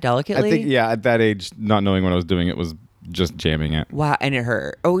sat on it delicately. I think, at that age, not knowing what I was doing, it was just jamming it. Wow, and it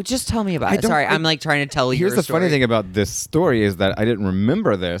hurt. Oh, just tell me about it. Sorry, I'm like trying to tell you. Here's the funny thing about this story is that I didn't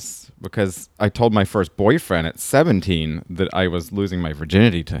remember this because I told my first boyfriend at 17 that I was losing my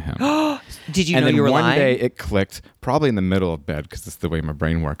virginity to him. Did you know you were lying? And then one day it clicked, probably in the middle of bed, because this is the way my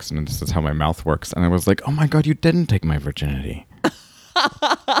brain works and this is how my mouth works. And I was like, oh my God, you didn't take my virginity.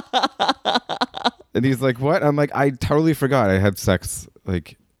 And he's like, what? I'm like, I totally forgot I had sex,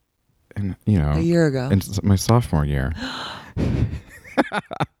 like, a year ago. In my sophomore year.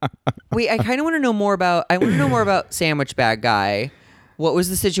 Wait, I kind of want to know more about Sandwich Bag Guy. What was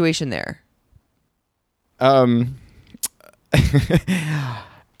the situation there?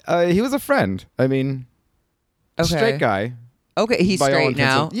 He was a friend. I mean, straight guy. Okay, he's straight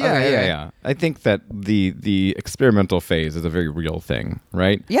now. Yeah. I think that the experimental phase is a very real thing,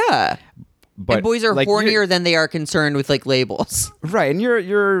 right? Yeah. But and boys are hornier than they are concerned with like labels. Right, and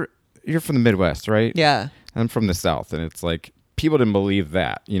you're from the Midwest, right? Yeah. I'm from the South, and it's like people didn't believe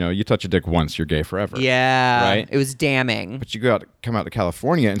that. You touch a dick once, you're gay forever. Yeah. Right? It was damning. But you come out to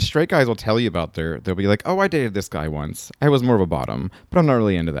California, and straight guys will tell you about they'll be like, oh, I dated this guy once. I was more of a bottom, but I'm not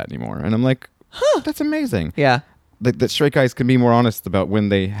really into that anymore. And I'm like, that's amazing. Yeah. That straight guys can be more honest about when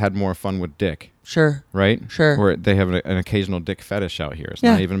they had more fun with dick. Sure. Right? Sure. Or they have an occasional dick fetish out here. It's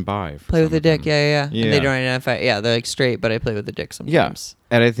not even bi. Play with the dick. Yeah. And they don't identify. Yeah, they're like straight, but I play with the dick sometimes.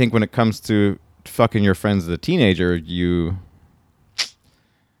 Yeah. And I think when it comes to fucking your friends as a teenager,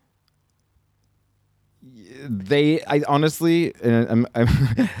 I honestly,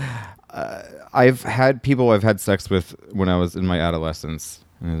 I've had sex with when I was in my adolescence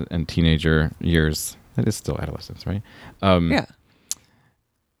and teenager years. That is still adolescence, right? Yeah.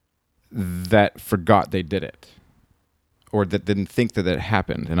 That forgot they did it, or that didn't think that it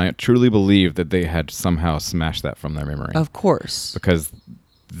happened, and I truly believe that they had somehow smashed that from their memory. Of course, because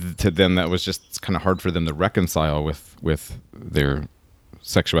to them that was just kind of hard for them to reconcile with their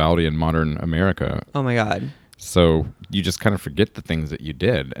sexuality in modern America. Oh my God! So you just kind of forget the things that you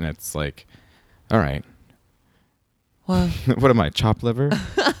did, and it's like, all right. Well, what am I, chopped liver?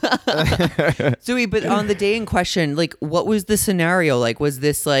 Zoe, but on the day in question, like, what was the scenario? Like, was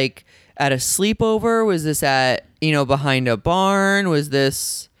this like at a sleepover? Was this at, behind a barn? Was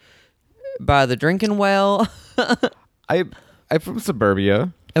this by the drinking well? I'm from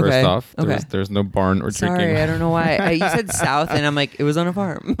suburbia. First off, there's no barn or drinking. Sorry, I don't know why. You said south, and I'm like, it was on a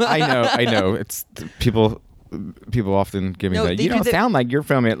farm. I know. It's people often give me that. You don't sound like you're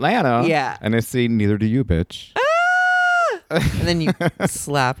from Atlanta. Yeah. And I say, neither do you, bitch. And then you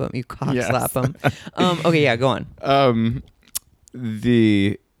slap them. You cock slap them. Okay, yeah, go on.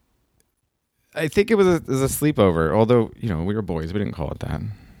 I think it was a sleepover. Although we were boys, we didn't call it that.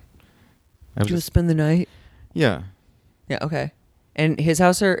 Did you spend the night? Yeah. Yeah. Okay. And his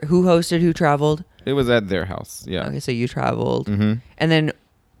house, or who hosted? Who traveled? It was at their house. Yeah. Okay, so you traveled, and then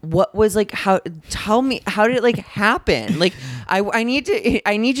what was like? Tell me, how did it like happen? Like, I need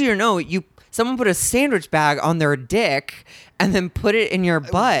you to know someone put a sandwich bag on their dick and then put it in your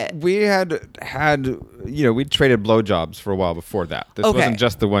butt. We had we traded blowjobs for a while before that. This wasn't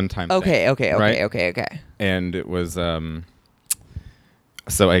just the one time thing. Okay. And it was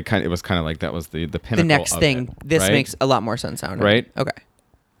So it was kind of like that was the pinnacle. The next thing. This right? makes a lot more sense now. Right? Okay.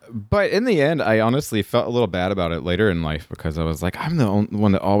 But in the end, I honestly felt a little bad about it later in life because I was like, I'm the only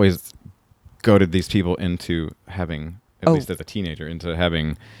one that always goaded these people into having, at least as a teenager, into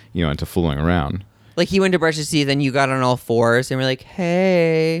having, into fooling around. Like he went to brush his teeth and you got on all fours and we're like,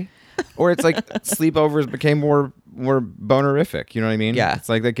 hey. Or it's like sleepovers became more bonerific. You know what I mean? Yeah. It's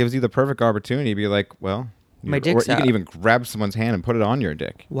like that gives you the perfect opportunity to be like, well, my dick's or you out. can even grab someone's hand and put it on your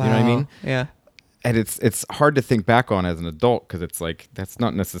dick. Wow. You know what I mean? Yeah. And it's hard to think back on as an adult because it's like that's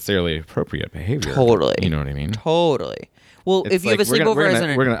not necessarily appropriate behavior. Totally. You know what I mean? Totally. Well, It's if you have a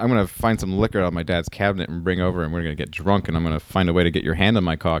sleepover I'm gonna find some liquor out of my dad's cabinet and bring over, and we're gonna get drunk, and I'm gonna find a way to get your hand on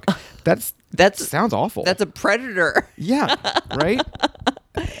my cock. That sounds awful. That's a predator. Yeah, right.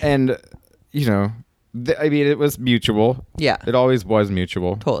 And I mean, it was mutual. Yeah, it always was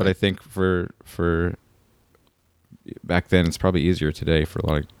mutual. Totally. But I think for back then, it's probably easier today for a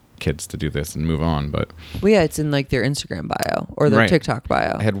lot of kids to do this and move on. But well, yeah, it's in like their Instagram bio or their TikTok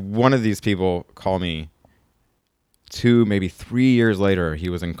bio. I had one of these people call me 2, maybe 3 years later. He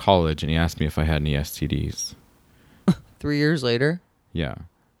was in college and he asked me if I had any STDs. 3 years later? Yeah.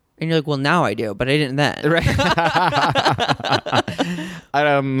 And you're like, well, now I do, but I didn't then. Right. And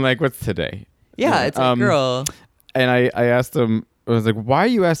I'm like, what's today? Yeah, it's like, girl. And I asked him, I was like, why are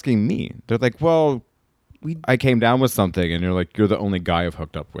you asking me? They're like, well, I came down with something. And you're like, you're the only guy I've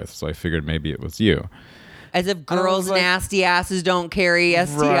hooked up with. So I figured maybe it was you. As if girls' nasty asses don't carry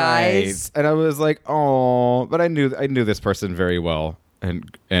STIs. Right. And I was like, oh, but I knew this person very well,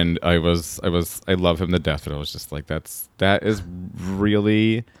 and I love him to death, and I was just like, that is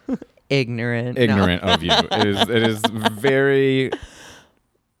really ignorant of you. It is very.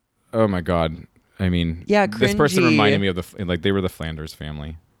 Oh my God! I mean, yeah, this person reminded me of they were the Flanders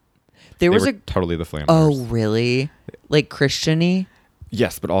family. They were totally the Flanders. Oh, really? Like Christian-y?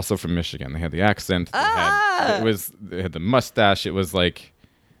 Yes, but also from Michigan. They had the accent. They had the mustache. It was like,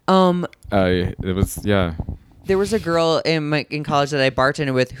 it was, yeah. There was a girl in college that I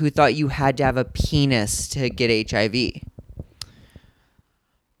bartended with who thought you had to have a penis to get HIV.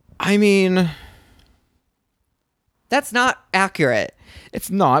 I mean, that's not accurate. It's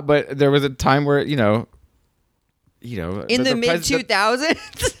not, but there was a time where, in the mid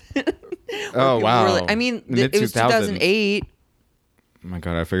 2000s. Oh wow! I mean, it was 2008. Oh my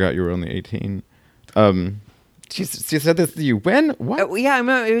God, I forgot you were only 18. She said this to you. When? What? Yeah, I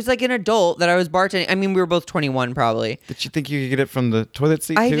remember it was like an adult that I was bartending. I mean, we were both 21 probably. Did she think you could get it from the toilet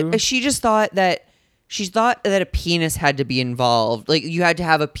seat too? She just thought that a penis had to be involved. Like you had to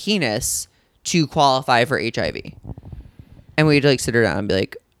have a penis to qualify for HIV. And we'd like sit her down and be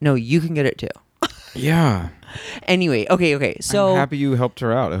like, no, you can get it too. Yeah. Anyway, okay. So I'm happy you helped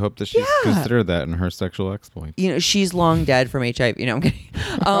her out. I hope that she's considered that in her sexual exploits. She's long dead from HIV. I'm kidding.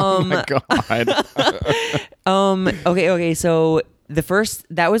 Oh my God. Okay. So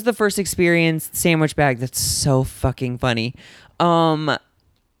that was the first experience sandwich bag. That's so fucking funny. Have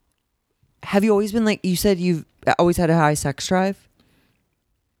you always been like, you said you've always had a high sex drive?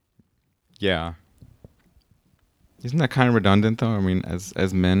 Yeah. Isn't that kind of redundant though? I mean,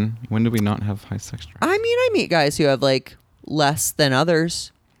 as men, when do we not have high sex drive? I mean, I meet guys who have like less than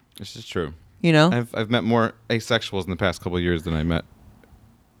others. This is true. I've met more asexuals in the past couple of years than I met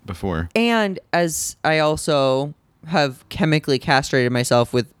before. And as I also have chemically castrated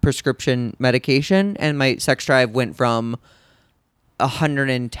myself with prescription medication, and my sex drive went from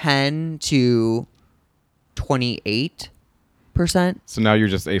 110 to 28%. So now you're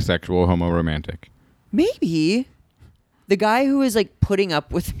just asexual, homoromantic. Maybe. The guy who is like putting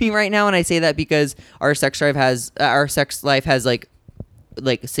up with me right now, and I say that because our sex life has like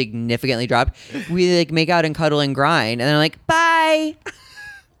significantly dropped. We like make out and cuddle and grind, and then I'm like, bye.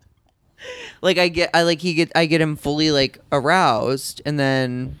 I get him fully like aroused, and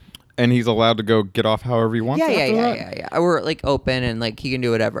then. And he's allowed to go get off however he wants. Yeah. We're like open, and like he can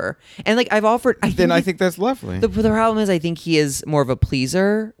do whatever. And like I've offered. I think that's lovely. The problem is I think he is more of a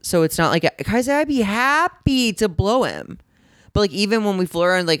pleaser, so it's not like guys. I'd be happy to blow him, but like even when we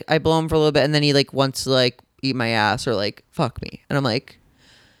floor around, like I blow him for a little bit, and then he like wants to like eat my ass or like fuck me, and I'm like,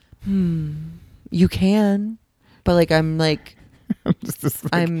 you can, but like I'm like. I'd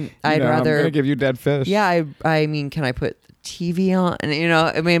rather. I'm gonna give you dead fish. Yeah, I mean, can I put TV on?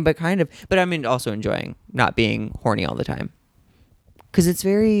 And but kind of. But I mean, also enjoying not being horny all the time, because it's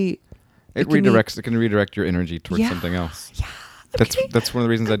very. It can redirect your energy towards something else. Yeah. That's one of the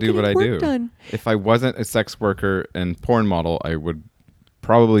reasons I do what I do. Done. If I wasn't a sex worker and porn model, I would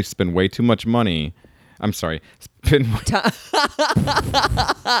probably spend way too much money I'm sorry. Spend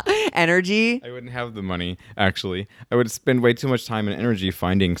energy. I wouldn't have the money, actually. I would spend way too much time and energy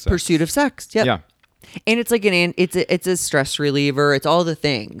finding sex. Pursuit of sex. Yep. Yeah. And it's like it's a stress reliever. It's all the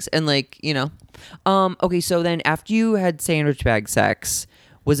things. And like, you know. Okay, so then after you had sandwich bag sex,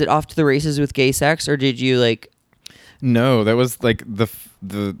 was it off to the races with gay sex, or did you like? No, that was like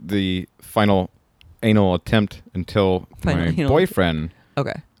the final anal attempt until my boyfriend.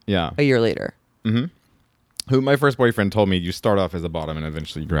 Okay. Yeah. A year later. Mm-hmm. Who my first boyfriend told me you start off as a bottom and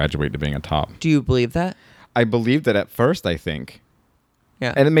eventually graduate to being a top. Do you believe that? I believed it at first, I think.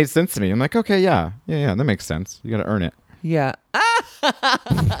 Yeah. And it made sense to me. I'm like, okay, yeah, that makes sense. You got to earn it. Yeah.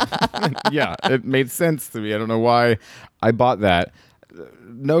 Yeah, it made sense to me. I don't know why I bought that.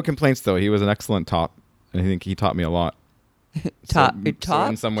 No complaints, though. He was an excellent top. And I think he taught me a lot. So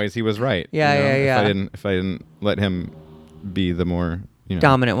in some ways, he was right. Yeah, you know? Yeah. If I didn't let him be the more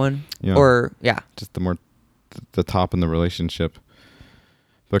dominant one, just the more the top in the relationship.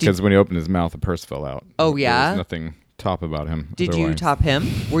 Because when he opened his mouth, a purse fell out. Oh yeah, there was nothing top about him. Did you top him?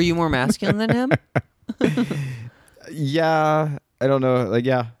 Were you more masculine than him? Yeah, I don't know. Like,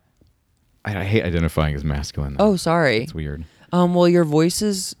 yeah, I hate identifying as masculine. Oh, sorry. It's weird. Well, your voice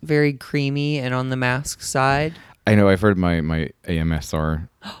is very creamy and on the mask side. I know. I've heard my AMSR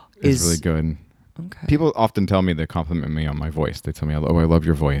is really good. Okay. People often tell me they compliment me on my voice. They tell me, "Oh, I love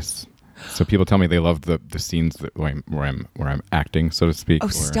your voice." So people tell me they love the scenes where I'm acting, so to speak. Oh,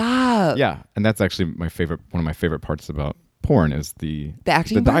 stop! Yeah, and that's actually one of my favorite parts about porn is the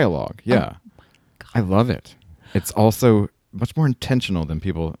acting, the dialogue. Yeah, I love it. It's also much more intentional than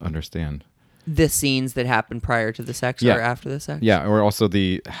people understand. The scenes that happen prior to the sex or after the sex. Yeah, or also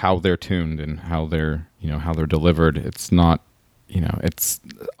how they're tuned and how they're delivered. It's not, it's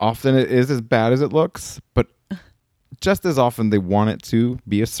often it is as bad as it looks, but just as often they want it to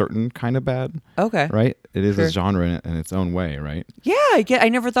be a certain kind of bad. Okay. Right? It is a genre in its own way, right? Yeah, I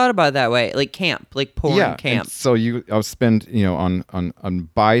never thought about it that way. Like camp, like porn camp. So I'll spend, on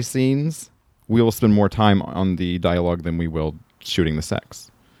buy scenes, we will spend more time on the dialogue than we will shooting the sex.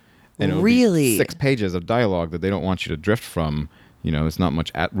 And really? 6 pages of dialogue that they don't want you to drift from. There's not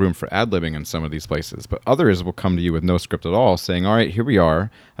much room for ad-libbing in some of these places. But others will come to you with no script at all, saying, all right, here we are.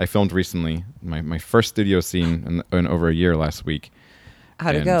 I filmed recently my first studio scene in over a year last week.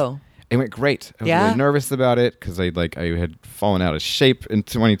 How'd it go? It went great. I was really nervous about it because I had fallen out of shape in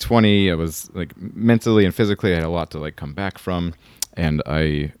 2020. I was like mentally and physically, I had a lot to come back from. And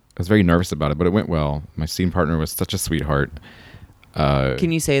I was very nervous about it, but it went well. My scene partner was such a sweetheart.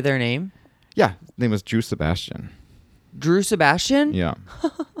 Can you say their name? Yeah, his name was Drew Sebastian. Drew Sebastian? Yeah.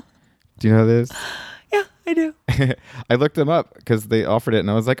 Do you know who this? Yeah, I do. I looked him up because they offered it, and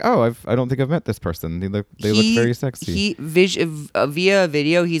I was like, "Oh, I don't think I've met this person. They look very sexy." Via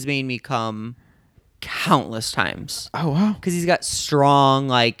video, he's made me come countless times. Oh wow! Because he's got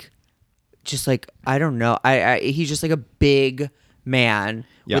strong, I don't know. He's just like a big man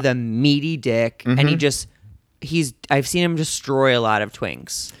with a meaty dick, and I've seen him destroy a lot of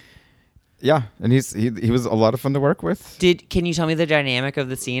twinks. Yeah, and he was a lot of fun to work with. Can you tell me the dynamic of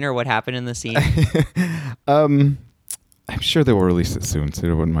the scene or what happened in the scene? I'm sure they will release it soon, so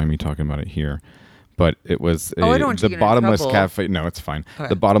you wouldn't mind me talking about it here. But it was the Bottomless Cafe. No, it's fine. Okay.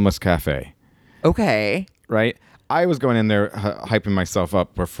 The Bottomless Cafe. Okay. Right? I was going in there hyping myself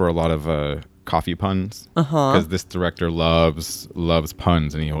up for a lot of coffee puns. Because this director loves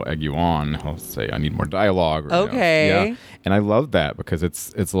puns, and he'll egg you on. He'll say, I need more dialogue. Or, yeah. And I love that because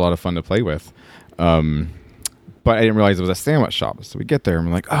it's a lot of fun to play with. But I didn't realize it was a sandwich shop. So we get there and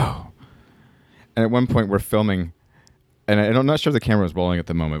we're like, oh. And at one point we're filming, and I'm not sure the camera was rolling at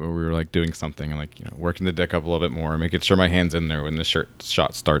the moment, but we were doing something and working the dick up a little bit more, making sure my hand's in there when the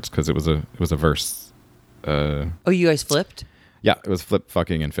shot starts because it was a verse. You guys flipped? Yeah, it was flip,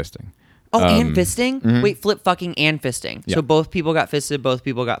 fucking, and fisting. Oh, and fisting? Mm-hmm. Wait, flip, fucking, and fisting. Yeah. So both people got fisted, both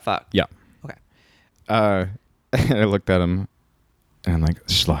people got fucked. Yeah. Okay. And I looked at him, and I'm like,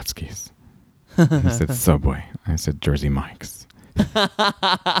 Schlotsky's. He said, Subway. I said, Jersey Mike's.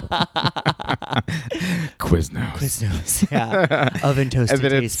 Quiznos. Yeah. Oven toasted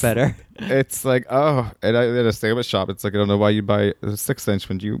tastes better. It's like, oh, and I at a sandwich shop, it's like, I don't know why you buy a 6-inch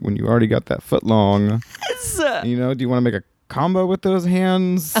when you already got that foot long. Yes. Do you want to make a combo with those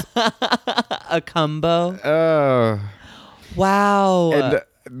hands? A combo? Oh. Wow. And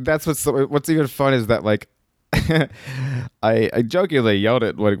that's what's even fun is that I jokingly yelled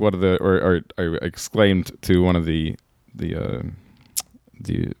at one of the or I exclaimed to one of the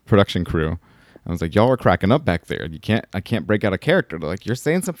production crew. I was like, y'all are cracking up back there. I can't break out a character. They're like, you're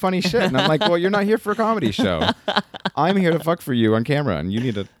saying some funny shit. And I'm like, well, you're not here for a comedy show. I'm here to fuck for you on camera, and you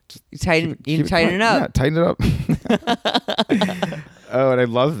need to tighten it up. Yeah, tighten it up. Oh, and I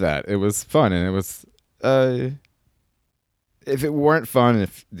love that. It was fun, and it was if it weren't fun,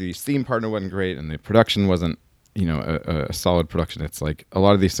 if the scene partner wasn't great, and the production wasn't, a solid production, it's like a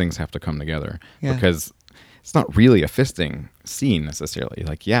lot of these things have to come together because it's not really a fisting scene necessarily.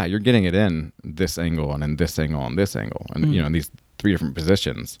 Like, yeah, you're getting it in this angle and in this angle and this angle, and in these 3 different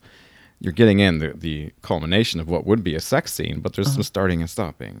positions, you're getting in the culmination of what would be a sex scene. But there's some starting and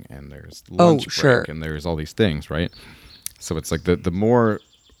stopping, and there's lunch break, and there's all these things, right? So it's like the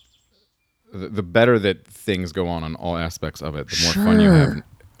better that things go on all aspects of it, the more fun you have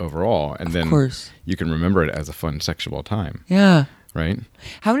overall, and then you can remember it as a fun sexual time. Yeah. Right.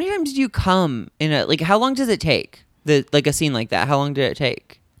 How many times do you come in how long does it take? A scene like that? How long did it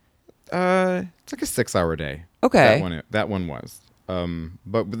take? It's like a 6-hour day. Okay. That one was.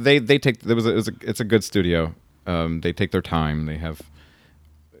 But they take it's a good studio. They take their time. They have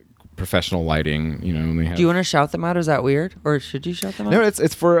professional lighting. And they have. Do you want to shout them out? Is that weird, or should you shout them out? No,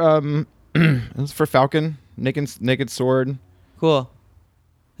 it's for it's for Falcon, Naked Sword. Cool.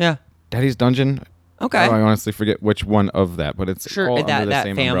 Yeah. Daddy's Dungeon. Okay. I honestly forget which one of that, but it's all under the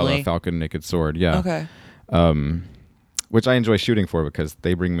same family. umbrella, Falcon, Naked Sword. Yeah. Okay. Which I enjoy shooting for because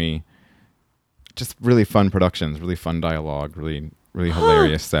they bring me just really fun productions, really fun dialogue, really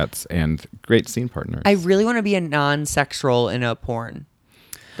hilarious sets, and great scene partners. I really want to be a non-sex role in a porn.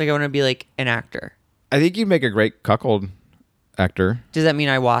 I want to be like an actor. I think you'd make a great cuckold actor. Does that mean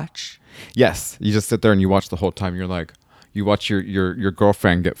I watch? Yes. You just sit there and you watch the whole time. You're like, you watch your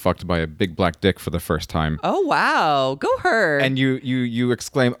girlfriend get fucked by a big black dick for the first time. Oh, wow. Go her. And you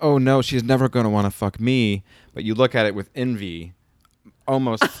exclaim, oh, no, she's never going to want to fuck me. But you look at it with envy.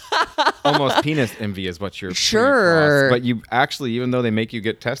 Almost penis envy is what you're sure. But you actually, even though they make you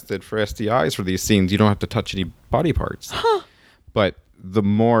get tested for STIs for these scenes, you don't have to touch any body parts. Huh. But the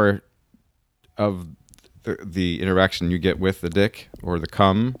more of the interaction you get with the dick or the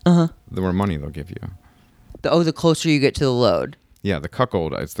cum, the more money they'll give you. The closer you get to the load. Yeah,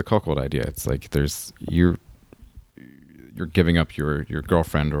 it's the cuckold idea. It's like you're giving up your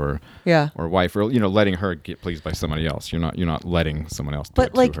girlfriend or wife, or letting her get pleased by somebody else. You're not letting someone else do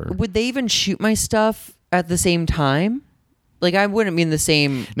it to her. Would they even shoot my stuff at the same time? Like, I wouldn't be in the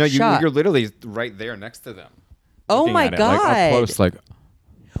same shot. You're literally right there next to them. Oh my God. Like, up close, like.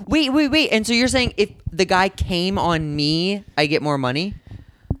 Wait. And so you're saying if the guy came on me, I get more money?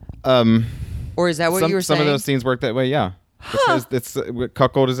 Or is that what you were saying? Some of those scenes work that way, yeah. Because it's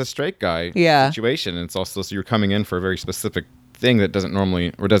cuckold is a straight guy situation. And it's also, so you're coming in for a very specific thing that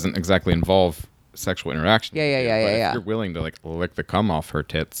doesn't exactly involve sexual interaction. Yeah. If you're willing to lick the cum off her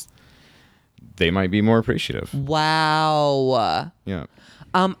tits, they might be more appreciative. Wow. Yeah.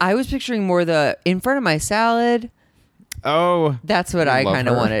 I was picturing more the in front of my salad. Oh, that's what I kind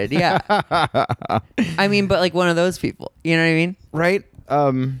of wanted. Yeah. I mean, but like one of those people, you know what I mean? Right.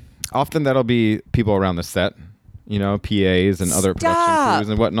 Often that'll be people around the set, PAs and other production crews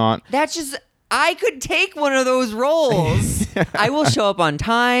and whatnot. That's just, I could take one of those roles. I will show up on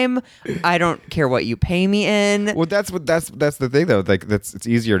time. I don't care what you pay me in. Well, that's the thing though. Like it's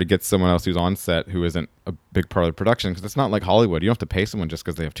easier to get someone else who's on set who isn't a big part of the production, because it's not like Hollywood. You don't have to pay someone just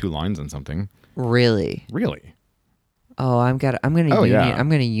because they have 2 lines in something. Really? Oh, I'm gonna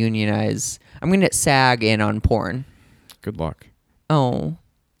unionize. I'm gonna get SAG in on porn. Good luck. Oh.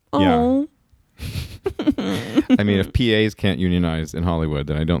 Yeah. I mean, if PAs can't unionize in Hollywood,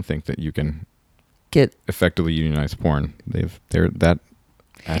 then I don't think that you can get effectively unionize porn. They're that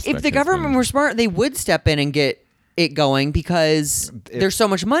aspect. If the government were smart, they would step in and get it going, because there's so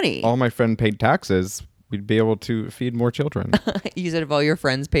much money. All my friend paid taxes, we'd be able to feed more children. You said if all your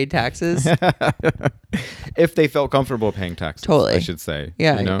friends paid taxes? If they felt comfortable paying taxes, totally. I should say.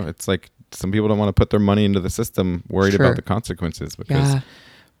 Yeah. It's like some people don't want to put their money into the system worried about the consequences, because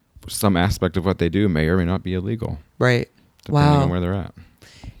some aspect of what they do may or may not be illegal. Right. Depending on where they're at.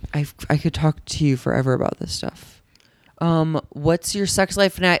 I could talk to you forever about this stuff. What's your sex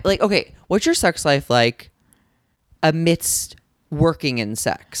life now? Like, okay, what's your sex life like amidst working in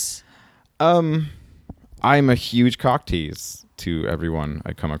sex? I'm a huge cock tease to everyone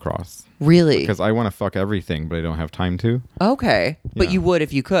I come across. Really? Because I want to fuck everything, but I don't have time to. Okay. But you would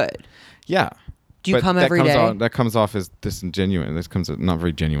if you could. Yeah. Do you come every day? That comes off as disingenuous. This comes not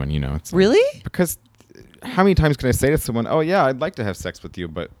very genuine, It's really? Because how many times can I say to someone, oh, yeah, I'd like to have sex with you,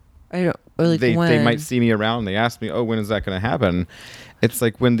 but I don't really. They might see me around. They ask me, oh, when is that going to happen? It's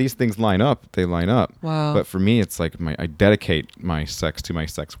like when these things line up, they line up. Wow. But for me, it's like I dedicate my sex to my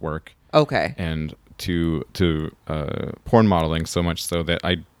sex work. Okay. And to porn modeling, so much so that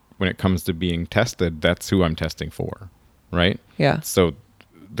when it comes to being tested, that's who I'm testing for, right? Yeah. So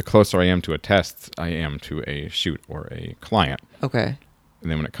the closer I am to a test, I am to a shoot or a client. Okay.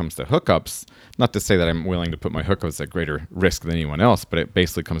 And then when it comes to hookups, not to say that I'm willing to put my hookups at greater risk than anyone else, but it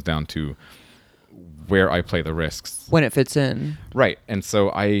basically comes down to where I play the risks. When it fits in. Right. And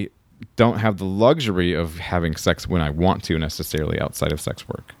so I don't have the luxury of having sex when I want to necessarily outside of sex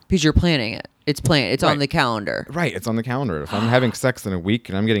work. Because you're planning it. It's planned. It's Right. on the calendar. Right. It's on the calendar. If I'm having sex in a week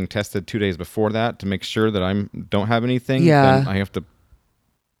and I'm getting tested 2 days before that to make sure that I don't have anything, then I have to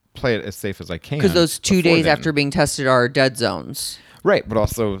play it as safe as I can. Because those 2 days then. after being tested are dead zones. Right, but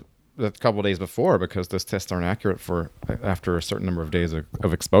also a couple of days before, because those tests aren't accurate for after a certain number of days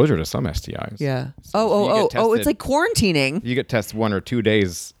of exposure to some STIs. Yeah. So It's like quarantining. You get tested 1 or 2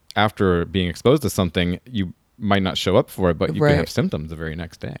 days after being exposed to something, you might not show up for it, but you could have symptoms the very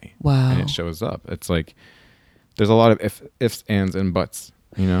next day. Wow. And it shows up. It's like there's a lot of ifs, ands, and buts,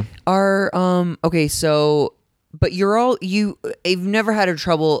 you know? Okay, so but you've never had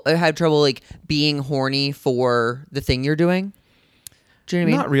trouble like being horny for the thing you're doing? Do you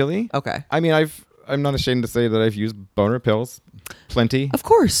know what I mean? Not really. Okay. I mean, I'm not ashamed to say that I've used boner pills, plenty. Of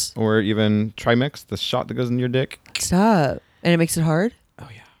course. Or even Trimix, the shot that goes in your dick. Stop. And it makes it hard? Oh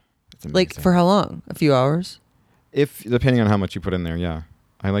yeah. It's amazing. Like for how long? A few hours? If depending on how much you put in there, yeah.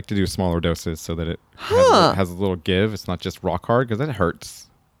 I like to do smaller doses so that it has a little give. It's not just rock hard because that hurts.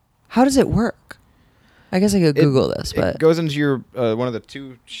 How does it work? I guess I could Google this, but it goes into your one of the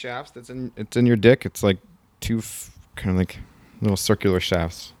two shafts it's in your dick. It's like two kind of like little circular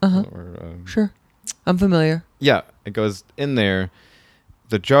shafts. Sure, I'm familiar. Yeah, it goes in there.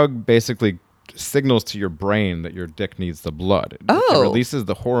 The drug basically signals to your brain that your dick needs the blood. It releases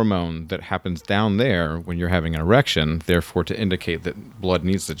the hormone that happens down there when you're having an erection, therefore to indicate that blood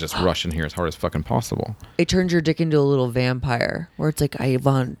needs to just rush in here as hard as fucking possible. It turns your dick into a little vampire where it's like, I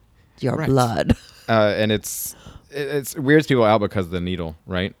want your blood. And it's weirds people out because of the needle,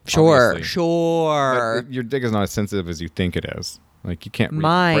 right? Sure. But your dick is not as sensitive as you think it is. Like you can't read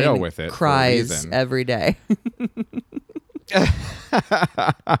Braille with it. Cries for a reason. every day.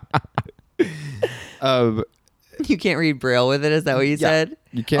 You can't read Braille with it. Is that what you said?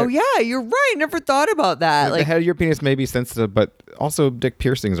 You can't. Oh yeah, you're right. Never thought about that. The head of your penis may be sensitive, but also dick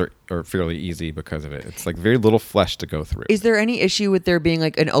piercings are fairly easy because of it. It's like very little flesh to go through. Is there any issue with there being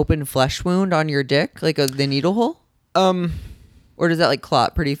like an open flesh wound on your dick, like the needle hole? Or does that like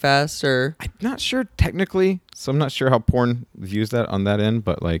clot pretty fast? Or I'm not sure technically, so I'm not sure how porn views that on that end.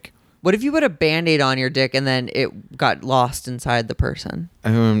 But like, what if you put a Band-Aid on your dick and then it got lost inside the person?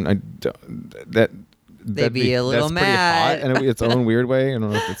 They'd be a little mad. Pretty hot in its own weird way. I don't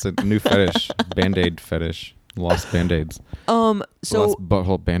know if it's a new fetish, Band-Aid fetish, lost Band-Aids. So lost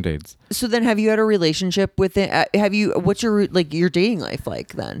butthole Band-Aids. So then, have you had a relationship with it? What's your dating life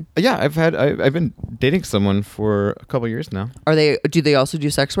like then? Yeah, I've been dating someone for a couple years now. Do they also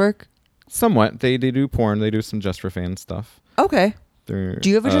do sex work? Somewhat. They do porn. They do some Just for Fans stuff. Okay. Do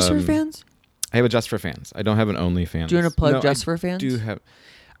you have a Just for Fans? I have a Just for Fans. I don't have an OnlyFans. Do you want to plug Just for Fans? Do have.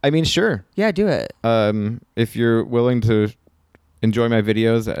 I mean, sure. Yeah, do it. If you're willing to enjoy my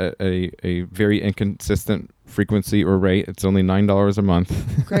videos at a very inconsistent frequency or rate, it's only $9 a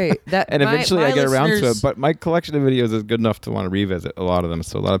month. Great. And eventually I get around to it. But my collection of videos is good enough to want to revisit a lot of them.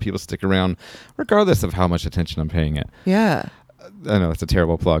 So a lot of people stick around regardless of how much attention I'm paying it. Yeah. I know it's a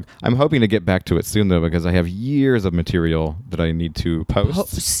terrible plug. I'm hoping to get back to it soon though, because I have years of material that I need to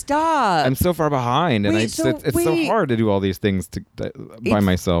post. Stop! I'm so far behind, and it's so hard to do all these things by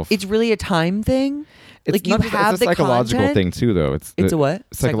myself. It's really a time thing. It's like you have it's a psychological thing too, though. It's a what?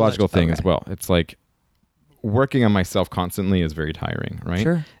 Psychological thing as well. It's like working on myself constantly is very tiring, right?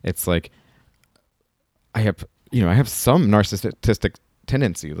 Sure. It's like I have some narcissistic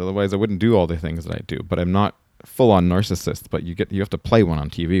tendencies. Otherwise, I wouldn't do all the things that I do. But I'm not full-on narcissist, but you have to play one on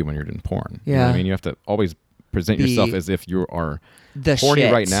TV when you're in porn. Yeah. You know what I mean? You have to always present yourself as if you are horny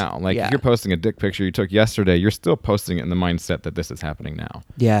right now. Like if you're posting a dick picture you took yesterday, you're still posting it in the mindset that this is happening now.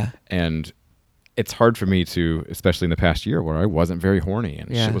 Yeah. And it's hard for me to, especially in the past year where I wasn't very horny and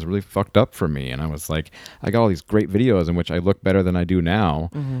shit was really fucked up for me. And I was like, I got all these great videos in which I look better than I do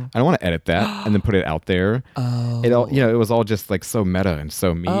now. Mm-hmm. I don't want to edit that and then put it out there. Oh. It was all just like so meta and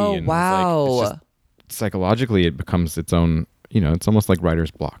so me. Oh, and wow. it's just, psychologically it becomes its own, it's almost like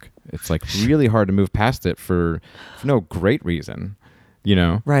writer's block. It's like really hard to move past it for no great reason,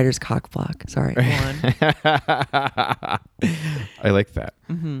 Writer's cock block. Sorry. Go on. I like that.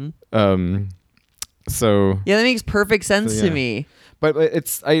 Mm-hmm. So yeah, that makes perfect sense to me. But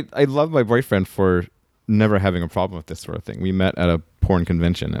I love my boyfriend for never having a problem with this sort of thing. We met at porn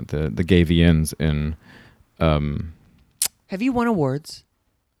convention at the Gay VNs in. Have you won awards?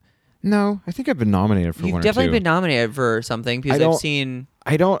 No, I think I've been nominated for one or two. You've definitely been nominated for something because I've seen.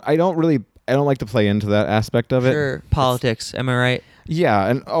 I don't like to play into that aspect of it. Sure, politics. Am I right? Yeah,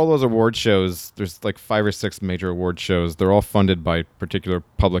 and all those award shows, there's like 5 or 6 major award shows. They're all funded by particular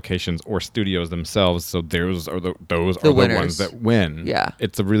publications or studios themselves. So those are the ones that win. Yeah,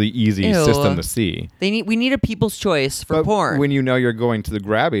 it's a really easy system to see. We need a People's Choice for porn. When you know you're going to the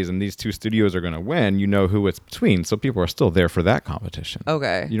Grabbies and these 2 studios are going to win, you know who it's between. So people are still there for that competition.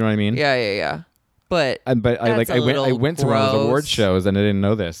 Okay, you know what I mean? Yeah. But I went to one of those award shows and I didn't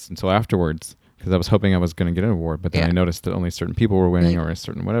know this until afterwards. Because I was hoping I was going to get an award, but then I noticed that only certain people were winning or a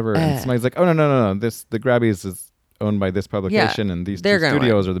certain whatever. And somebody's like, "Oh no! The Grabbies is owned by this publication, and these 2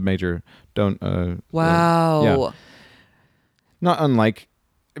 studios are the major." Wow. Yeah. Not unlike,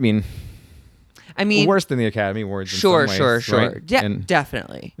 I mean, worse than the Academy Awards. Sure. Right? Yeah,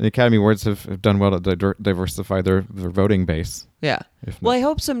 definitely. The Academy Awards have done well to diversify their voting base. Yeah. Well, I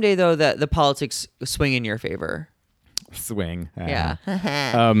hope someday though that the politics swing in your favor. Swing. Yeah.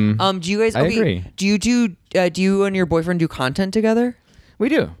 Do you guys? I agree. Do you and your boyfriend do content together? We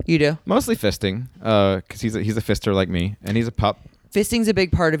do. You do. Mostly fisting, because he's a fister like me, and he's a pup. Fisting's a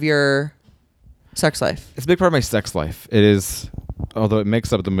big part of your sex life. It's a big part of my sex life. It is, although it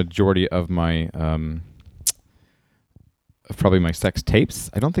makes up the majority of my, probably my sex tapes.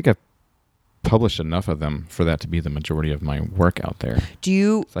 I don't think I've published enough of them for that to be the majority of my work out there.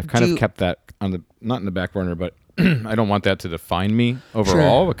 So I've kind of kept that not in the back burner, but I don't want that to define me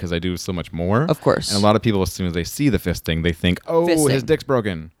overall because I do so much more. Of course. And a lot of people, as soon as they see the fisting, they think, oh, his dick's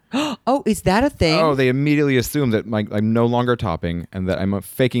broken. Oh, is that a thing? Oh, they immediately assume that I'm no longer topping and that I'm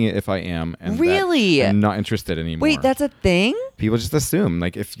faking it if I am. And really? That I'm not interested anymore. Wait, that's a thing? People just assume.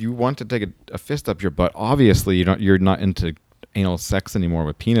 Like, if you want to take a fist up your butt, obviously you're not into anal sex anymore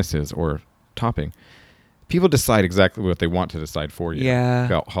with penises or topping. People decide exactly what they want to decide for you.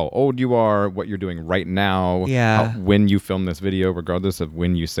 Yeah. How old you are, what you're doing right now. Yeah. When you film this video, regardless of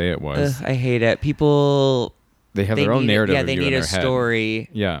when you say it was. Ugh, I hate it. People... They have their own narrative. Yeah, they need a story.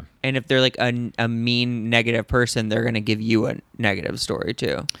 Yeah. And if they're like a mean, negative person, they're going to give you a negative story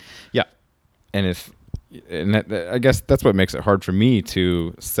too. Yeah. And I guess that's what makes it hard for me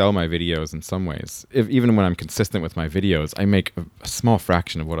to sell my videos in some ways. Even when I'm consistent with my videos, I make a small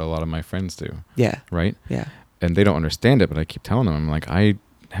fraction of what a lot of my friends do. Yeah. Right? Yeah. And they don't understand it, but I keep telling them, I'm like, I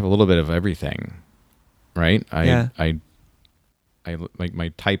have a little bit of everything. Right? I like, my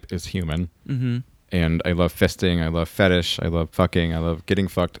type is human. Mm-hmm. And I love fisting, I love fetish, I love fucking, I love getting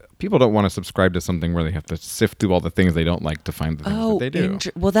fucked. People don't want to subscribe to something where they have to sift through all the things they don't like to find the things that they do.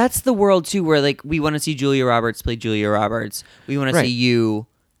 Well, that's the world too, where like we want to see Julia Roberts play Julia Roberts. We want to see you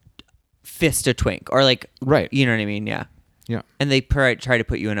fist a twink, or like, right? You know what I mean? Yeah. Yeah. And they try to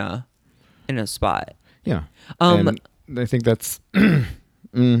put you in a spot. Yeah. And I think that's.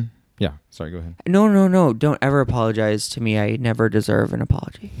 Yeah, sorry, go ahead. No. Don't ever apologize to me. I never deserve an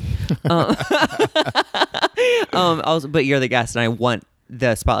apology. Also, but you're the guest, and I want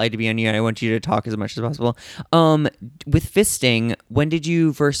the spotlight to be on you, and I want you to talk as much as possible. With fisting, when did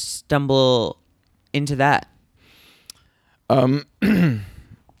you first stumble into that? Funny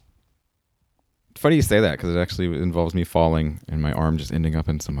you say that, because it actually involves me falling and my arm just ending up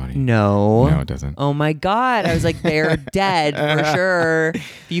in somebody. No, it doesn't. Oh my God, I was like, they're dead for sure.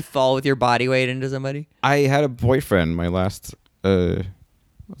 If you fall with your body weight into somebody. I had a boyfriend, my last boyfriend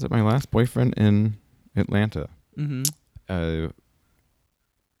in Atlanta? Mm-hmm.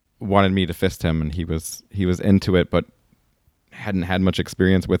 Wanted me to fist him, and he was into it, but hadn't had much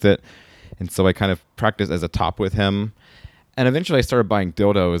experience with it, and so I kind of practiced as a top with him. And eventually I started buying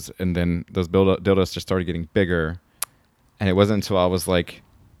dildos, and then those dildos just started getting bigger. And it wasn't until I was like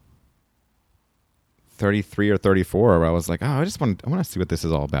 33 or 34 where I was like, oh, I want to see what this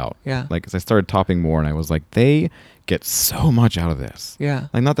is all about. Yeah. Like, as I started topping more, and I was like, they get so much out of this. Yeah.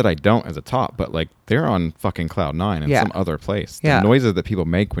 Like, not that I don't as a top, but like, they're on fucking cloud 9 in some other place. Yeah. The noises that people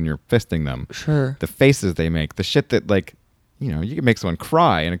make when you're fisting them. Sure. The faces they make. The shit that, like, you know, you can make someone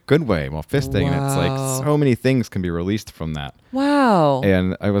cry in a good way while fisting. Wow. And it's like, so many things can be released from that. Wow.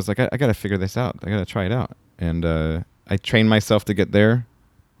 And I was like, I got to figure this out. I got to try it out. And I trained myself to get there.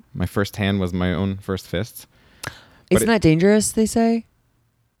 My first hand was my own first fist. Isn't that dangerous, they say?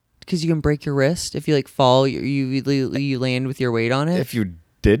 Because you can break your wrist. If you like fall, you land with your weight on it. If you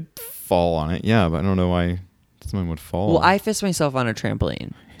did fall on it, yeah. But I don't know why someone would fall. Well, I fist myself on a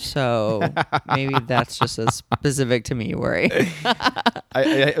trampoline. So maybe that's just as specific to me, Worry.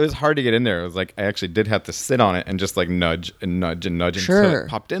 It was hard to get in there. It was like I actually did have to sit on it and just like nudge Sure. until it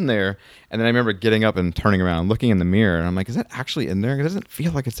popped in there. And then I remember getting up and turning around, looking in the mirror, and I'm like, is that actually in there? It doesn't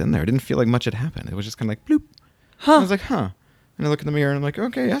feel like it's in there. It didn't feel like much had happened. It was just kind of like bloop. Huh. I was like, huh. And I look in the mirror and I'm like,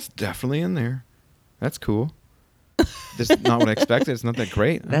 okay, that's definitely in there. That's cool. This is not what I expected. It's not that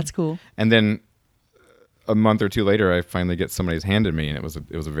great. That's cool. And then a month or two later, I finally get somebody's hand in me, and it was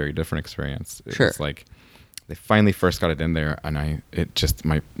a very different experience. It Sure. was like they finally first got it in there, and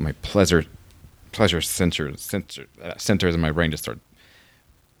my pleasure centers in my brain just started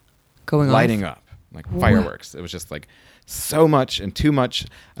lighting up like fireworks. It was just like so much and too much,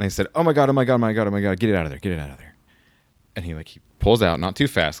 and I said, "Oh my god, oh my god, oh my god, oh my god, get it out of there, get it out of there." And he pulls out, not too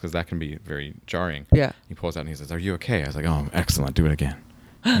fast because that can be very jarring. Yeah. He pulls out and he says, "Are you okay?" I was like, "Oh, excellent. Do it again."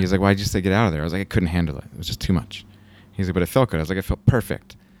 He's like, "Why'd you say get out of there?" I was like, "I couldn't handle it. It was just too much." He's like, "But it felt good." I was like, "It felt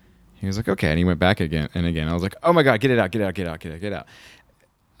perfect." He was like, "Okay." And he went back again and again. I was like, "Oh my God, get it out, get it out, get it out, get it out, get it out."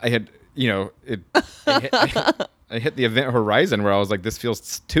 I had, I hit the event horizon where I was like, this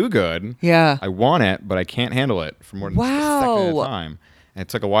feels too good. Yeah. I want it, but I can't handle it for more than just a second at a time. And it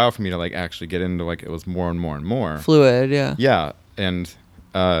took a while for me to like actually get into like it was more and more and more fluid. Yeah. Yeah. And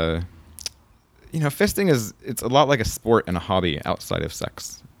fisting it's a lot like a sport and a hobby outside of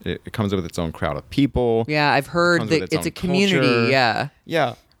sex. It comes with its own crowd of people. Yeah, I've heard that it's a community. Culture. Yeah.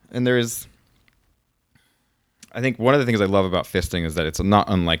 Yeah. And I think one of the things I love about fisting is that it's not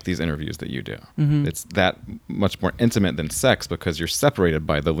unlike these interviews that you do. Mm-hmm. It's that much more intimate than sex because you're separated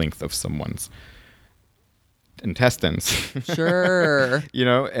by the length of someone's intestines. Sure.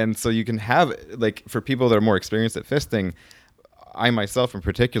 And so you can have, like, for people that are more experienced at fisting, I myself in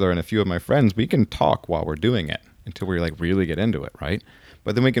particular and a few of my friends, we can talk while we're doing it until we like really get into it, right?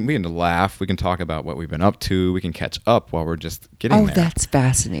 But then we can laugh, we can talk about what we've been up to, we can catch up while we're just getting there. Oh, that's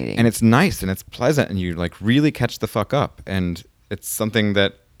fascinating. And it's nice and it's pleasant and you like really catch the fuck up. And it's something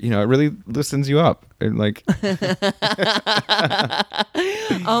that, it really loosens you up. And like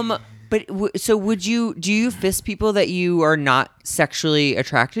so do you fist people that you are not sexually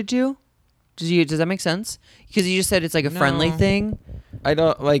attracted to? Does that make sense? Because you just said it's like a friendly thing. I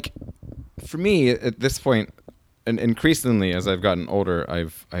don't like, for me at this point, and increasingly as I've gotten older, I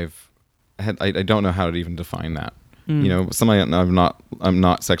don't know how to even define that. Somebody I'm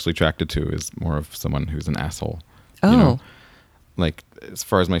not sexually attracted to is more of someone who's an asshole. Oh. Like as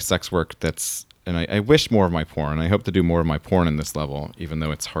far as my sex work, and I wish more of my porn. I hope to do more of my porn in this level, even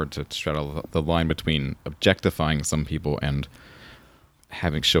though it's hard to straddle the line between objectifying some people and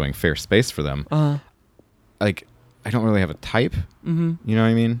showing fair space for them. Like I don't really have a type. Mm-hmm. You know what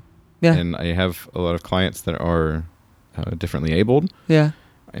I mean? Yeah. And I have a lot of clients that are differently abled. Yeah.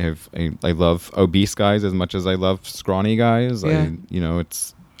 I love obese guys as much as I love scrawny guys. Yeah.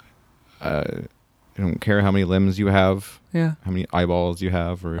 I don't care how many limbs you have. Yeah. How many eyeballs you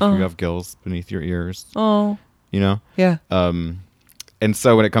have, or if you have gills beneath your ears. Oh. Yeah. And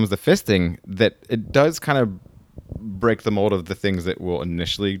so when it comes to fisting, that it does kind of break the mold of the things that will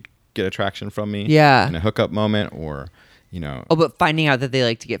initially get attraction from me. Yeah. In a hookup moment, or Oh, but finding out that they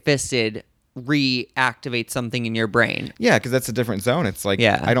like to get fisted reactivates something in your brain. Yeah, because that's a different zone. It's like,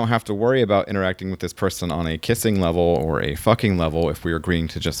 I don't have to worry about interacting with this person on a kissing level or a fucking level if we're agreeing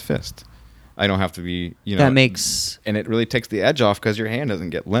to just fist. I don't have to be, That makes... And it really takes the edge off because your hand doesn't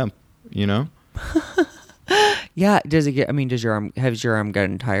get limp, Yeah. Does your arm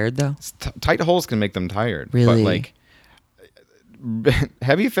gotten tired though? Tight holes can make them tired. Really? But like...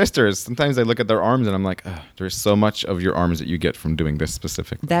 heavy fisters, sometimes I look at their arms and I'm like, there's so much of your arms that you get from doing this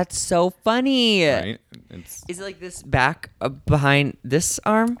specifically. That's so funny. Right? Is it like this back behind this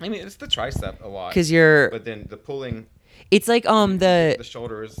arm? I mean, it's the tricep a lot. But then the pulling. It's like the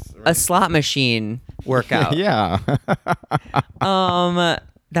shoulders. Right? A slot machine workout. Yeah.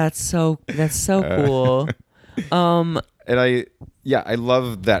 That's so cool. And I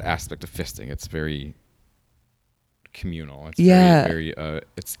love that aspect of fisting. It's very communal. It's very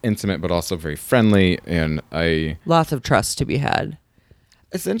it's intimate but also very friendly, and lots of trust to be had.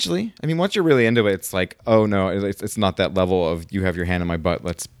 Essentially, I mean, once you're really into it, it's like, oh no, it's not that level of you have your hand in my butt,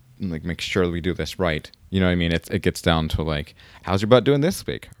 let's like make sure we do this right. You know what I mean? It gets down to like, how's your butt doing this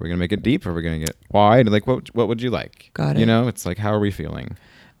week? Are we gonna make it deep? Or are we gonna get wide? Like what would you like? Got it. It's like, how are we feeling?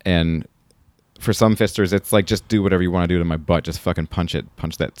 And for some fisters, it's like, just do whatever you want to do to my butt. Just fucking punch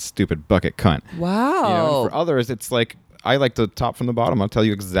that stupid bucket cunt. Wow. For others, it's like, I like to top from the bottom. I'll tell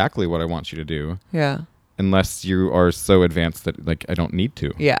you exactly what I want you to do. Yeah. Unless you are so advanced that like I don't need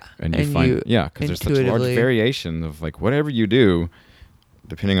to. Yeah. And you find because there's such a large variation of like whatever you do,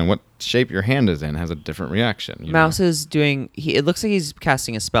 depending on what shape your hand is in, has a different reaction. Mouse is doing. It looks like he's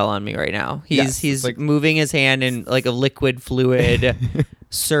casting a spell on me right now. He's like moving his hand in like a liquid fluid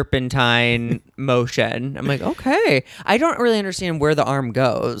serpentine motion. I'm like, okay. I don't really understand where the arm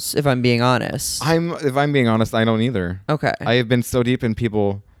goes, if I'm being honest. If I'm being honest, I don't either. Okay. I have been so deep in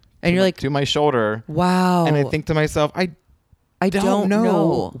people. And you're like, to my shoulder. Wow. And I think to myself, I don't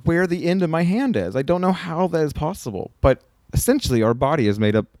know where the end of my hand is. I don't know how that is possible. But essentially, our body is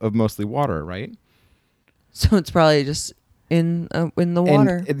made up of mostly water, right? So it's probably just in the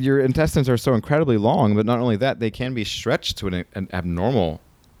water. And your intestines are so incredibly long, but not only that, they can be stretched to an abnormal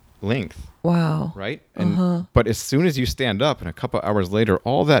length. Wow. Right? But as soon as you stand up and a couple hours later,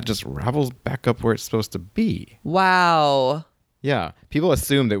 all that just ravels back up where it's supposed to be. Wow. Yeah, people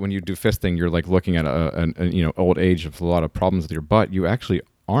assume that when you do fisting, you're like looking at a old age with a lot of problems with your butt. You actually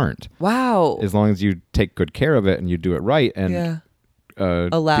aren't. Wow. As long as you take good care of it and you do it right and do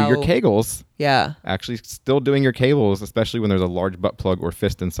your Kegels. Yeah. Actually, still doing your Kegels, especially when there's a large butt plug or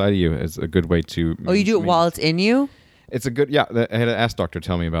fist inside of you, is a good way to. Oh, you do it while it's in you? It's a good. Yeah, I had an ass doctor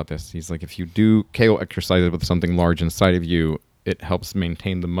tell me about this. He's like, if you do Kegel exercises with something large inside of you, it helps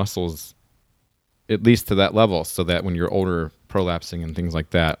maintain the muscles at least to that level, so that when you're older, prolapsing and things like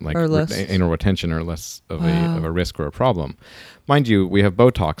that, like anal retention, are less of a risk or a problem. Mind you, we have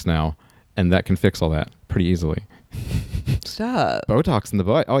Botox now, and that can fix all that pretty easily. Stop. Botox in the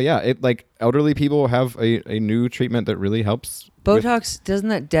butt. Oh yeah, it like elderly people have a new treatment that really helps. Botox doesn't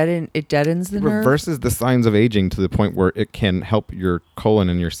that deadens the nerve? Reverses the signs of aging to the point where it can help your colon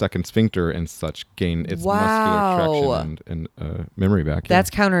and your second sphincter and such gain its muscular traction and memory back. That's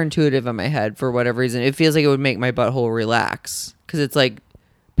counterintuitive in my head for whatever reason. It feels like it would make my butthole relax because it's like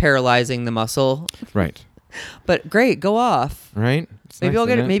paralyzing the muscle. Right. But great, go off. Right. Maybe I'll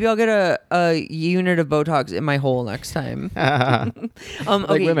get a unit of Botox in my hole next time. Like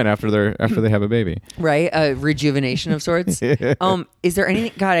women after they have a baby, right? A rejuvenation of sorts. Is there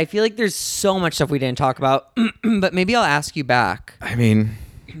anything? God, I feel like there's so much stuff we didn't talk about, but maybe I'll ask you back. I mean,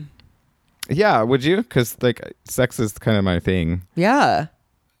 yeah, would you? Because like sex is kind of my thing. Yeah,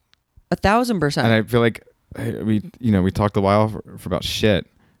 1,000%. And I feel like we talked a while for about shit.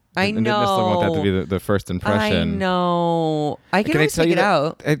 I know. And didn't necessarily want that to be the first impression. I know. I can always take it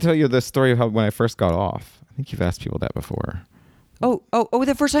out. I tell you the story of how when I first got off. I think you've asked people that before. Oh!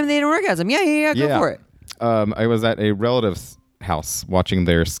 The first time they had an orgasm. Yeah. Go for it. I was at a relative's house watching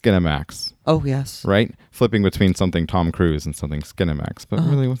their Skinamax. Oh yes. Right, flipping between something Tom Cruise and something Skinamax. But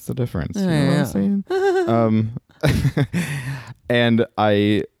really, what's the difference? You know what I'm saying? And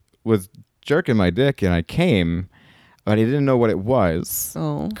I was jerking my dick, and I came. But I didn't know what it was.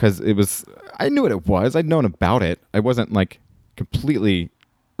 Oh. Because I knew what it was. I'd known about it. I wasn't like completely,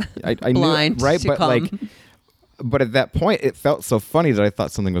 I blind knew, right? To but come. But at that point, it felt so funny that I thought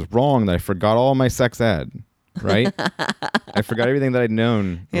something was wrong, that I forgot all my sex ed, right? I forgot everything that I'd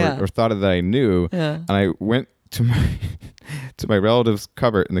known or thought that I knew. Yeah. And I went to my relative's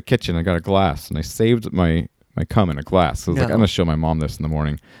cupboard in the kitchen. I got a glass and I saved my cum in a glass. So I was like, I'm going to show my mom this in the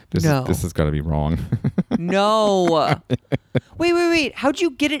morning. This has got to be wrong. No. Wait. How'd you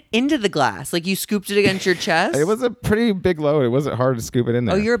get it into the glass? Like you scooped it against your chest? It was a pretty big load. It wasn't hard to scoop it in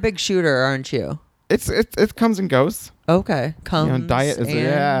there. Oh, you're a big shooter, aren't you? It comes and goes. Okay. Diet is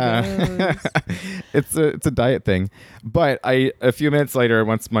it's a diet thing. But a few minutes later,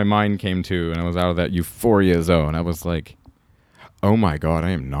 once my mind came to and I was out of that euphoria zone, I was like, oh my God,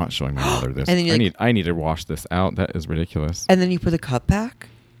 I am not showing my mother this. And I need to wash this out. That is ridiculous. And then you put the cup back?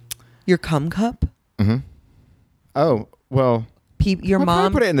 Your cum cup? Mm-hmm. Oh, well. Your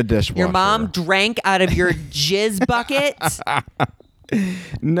mom put it in the dishwasher. Your mom drank out of your jizz bucket?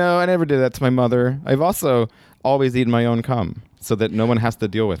 No, I never did that to my mother. I've also always eaten my own cum so that no one has to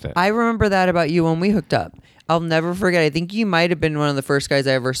deal with it. I remember that about you when we hooked up. I'll never forget. I think you might have been one of the first guys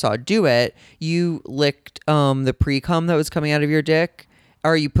I ever saw do it. You licked the pre-cum that was coming out of your dick,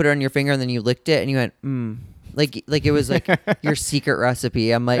 or you put it on your finger and then you licked it and you went, like it was like your secret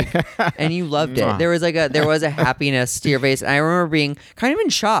recipe. I'm like, and you loved it. There was a happiness to your face. And I remember being kind of in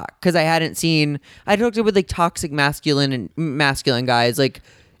shock because I'd hooked up with like toxic masculine guys like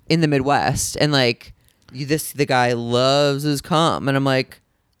in the Midwest, and like the guy loves his cum, and I'm like,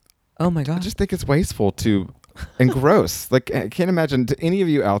 oh my God. I just think it's wasteful and gross. Like, I can't imagine to any of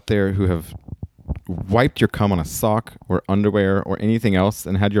you out there who have wiped your cum on a sock or underwear or anything else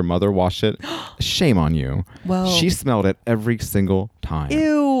and had your mother wash it. Shame on you. Well, she smelled it every single time.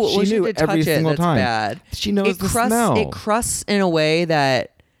 Ew. She knew every single time. That's bad. She knows the smell. It crusts in a way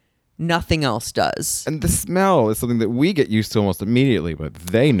that nothing else does. And the smell is something that we get used to almost immediately, but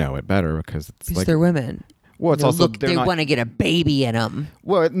they know it better because they're women. Well, it's also they want to get a baby in them.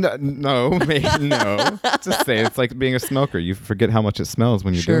 Well, no, no. Just say it's like being a smoker. You forget how much it smells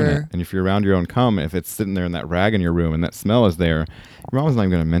when you're doing it. And if you're around your own cum, if it's sitting there in that rag in your room and that smell is there, your mom's not even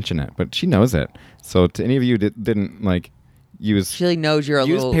going to mention it, but she knows it. So to any of you that didn't like use, she knows you're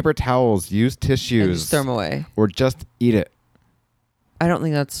use paper towels, use tissues, and just throw them away, or just eat it. I don't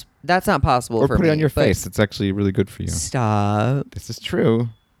think that's not possible. Or for put me, it on your face. It's actually really good for you. Stop. This is true.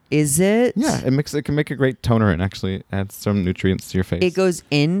 Is it? Yeah, it can make a great toner and actually adds some nutrients to your face. It goes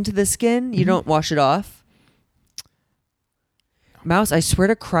into the skin. You don't wash it off. Mouse, I swear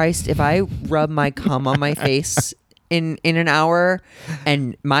to Christ, if I rub my cum on my face in an hour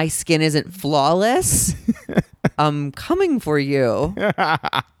and my skin isn't flawless, I'm coming for you.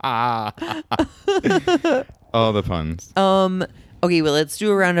 All the puns. Okay, well, let's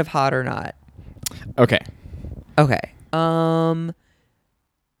do a round of hot or not. Okay.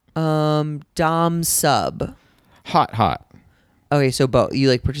 Dom sub. Hot. Okay, so both. You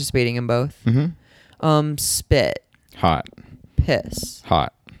like participating in both? Mm-hmm. Spit. Hot. Piss.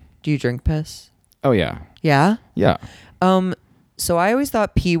 Hot. Do you drink piss? Oh, yeah. Yeah? Yeah. So I always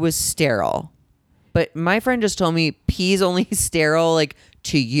thought pee was sterile. But my friend just told me pee is only sterile, like,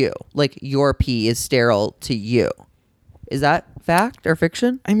 to you. Like, your pee is sterile to you. Is that fact or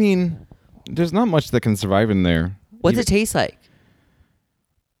fiction? I mean, there's not much that can survive in there. What's it taste like?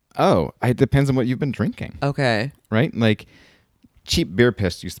 Oh, it depends on what you've been drinking. Okay. Right? Like, cheap beer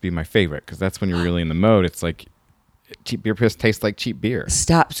piss used to be my favorite because that's when you're really in the mode. It's like, cheap beer piss tastes like cheap beer.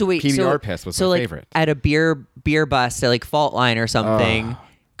 Stop. So wait. PBR piss was my favorite. At a beer bust at like Fault Line or something,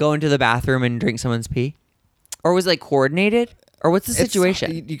 go into the bathroom and drink someone's pee? Or was it like coordinated? Or what's the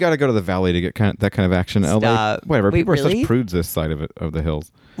situation? You got to go to the valley to get that kind of action. Stop. LA, whatever. Wait, people are really? such prudes this side of the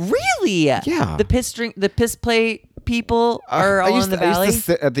hills. Really? Yeah. The piss play people are all in the valley? I used to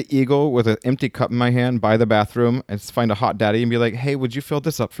sit at the Eagle with an empty cup in my hand by the bathroom and find a hot daddy and be like, hey, would you fill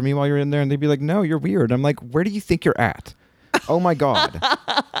this up for me while you're in there? And they'd be like, no, you're weird. I'm like, where do you think you're at? Oh my God.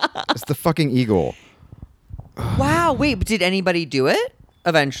 It's the fucking Eagle. Wow. Wait, but did anybody do it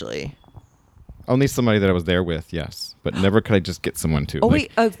eventually? Only somebody that I was there with, yes. But never could I just get someone to. Oh,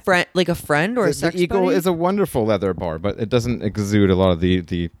 wait, a friend or a sex The Eagle buddy? is a wonderful leather bar, but it doesn't exude a lot of the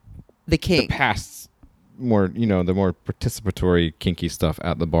kink. The past more, the more participatory kinky stuff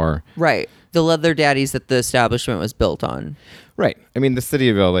at the bar. Right. The leather daddies that the establishment was built on. Right. I mean, the city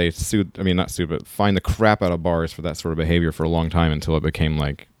of LA but fined the crap out of bars for that sort of behavior for a long time until it became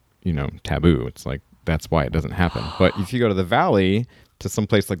like, taboo. It's like, that's why it doesn't happen. But if you go to the valley, to some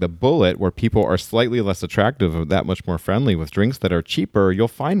place like the Bullet, where people are slightly less attractive or that much more friendly with drinks that are cheaper, you'll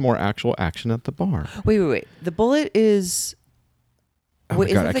find more actual action at the bar. Wait. The Bullet is... Oh my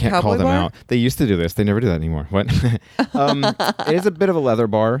God, I can't call them out. They used to do this. They never do that anymore. What? It is a bit of a leather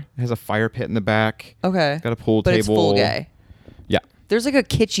bar. It has a fire pit in the back. Okay. It's got a pool but table. It's full gay. Yeah. There's like a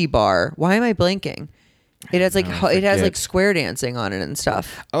kitschy bar. Why am I blanking? It has like square dancing on it and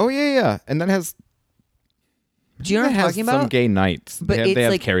stuff. Oh yeah. And that has... Do you know what I'm talking about? Some gay nights. But they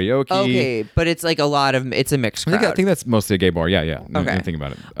have like karaoke. Okay, but it's like it's a mixed crowd. I think that's mostly a gay bar. Yeah. No, okay. Think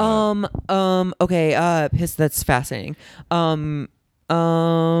about it. Okay. Piss. That's fascinating. And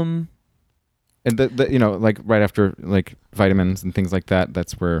like right after like vitamins and things like that,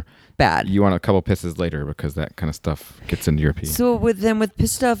 that's where bad. You want a couple pisses later because that kind of stuff gets into your pee. So with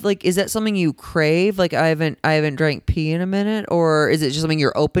piss stuff, like, is that something you crave? Like, I haven't drank pee in a minute, or is it just something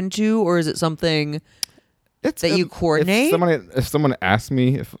you're open to, or is it something that you coordinate? If someone asks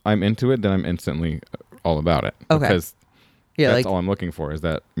me if I'm into it, then I'm instantly all about it. Okay. Because that's all I'm looking for is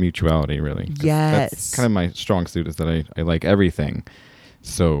that mutuality, really. Yes. That's kind of my strong suit is that I like everything.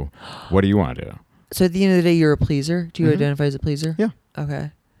 So what do you want to do? So at the end of the day, you're a pleaser? Do you identify as a pleaser? Yeah.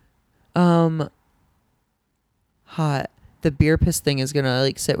 Okay. Hot. The beer piss thing is going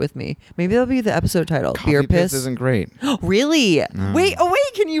to sit with me. Maybe that'll be the episode title. Coffee beer piss isn't great. Really? No. Wait,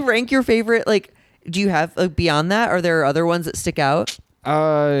 can you rank your favorite? Do you have beyond that? Are there other ones that stick out?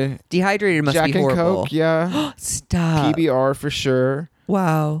 Dehydrated must Jack be horrible. and Coke, yeah. Stop. PBR for sure.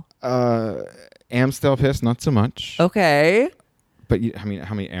 Wow. Amstel piss, not so much. Okay. But how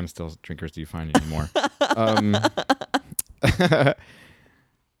many Amstel drinkers do you find anymore?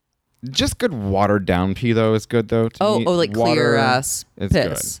 Just good watered down pee though is good though. Like clear ass piss.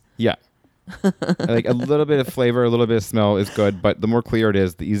 Good. Yeah. Like a little bit of flavor, a little bit of smell is good, but the more clear it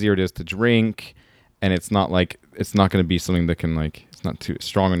is, the easier it is to drink, and it's not going to be something that can it's not too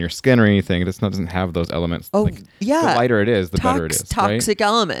strong on your skin or anything. It doesn't have those elements. Yeah. The lighter it is, the better it is. Toxic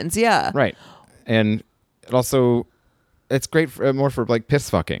elements, yeah. Right. And it also, it's great more for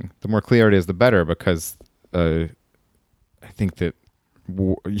piss fucking. The more clear it is, the better, because I think that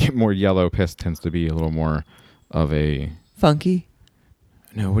more yellow piss tends to be a little more of a funky.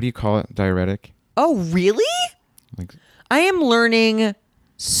 No, what do you call it? Diuretic. Oh, really? Like, I am learning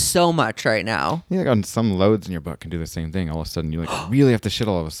so much right now. Yeah, like on some loads in your butt can do the same thing. All of a sudden, you like really have to shit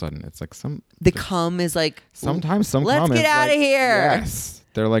all of a sudden. It's like the cum is like sometimes some. Let's cum get out of here. Yes,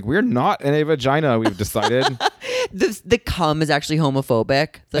 they're like we're not in a vagina. We've decided. The cum is actually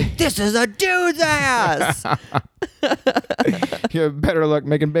homophobic. It's like this is a dude's ass. You have better luck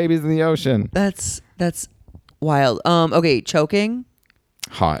making babies in the ocean. That's wild. Okay, choking.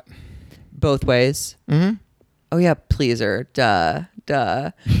 Hot. Both ways. Mm-hmm. Oh yeah, pleaser. Duh.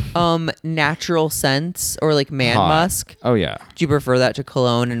 Natural scents or like man Hot. musk. Oh yeah. Do you prefer that to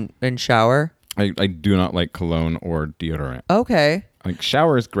cologne and shower? I do not like cologne or deodorant. Okay. Like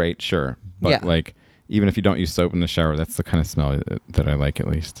shower is great, sure, but Yeah. like even if you don't use soap in the shower, that's the kind of smell that I like at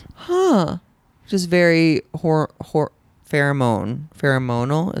least. Huh. Just very pheromonal.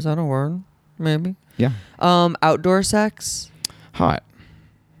 Is that a word? Maybe. Yeah. Outdoor sex. Hot.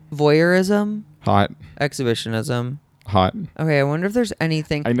 Voyeurism. Hot. Exhibitionism. Hot. Okay, I wonder if there's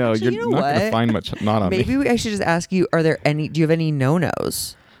anything. I know Actually, you're you know not going to what? find much not on me. Maybe I should just ask you: do you have any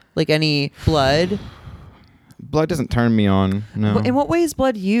no-nos? Like any blood? Blood doesn't turn me on. No. In what way is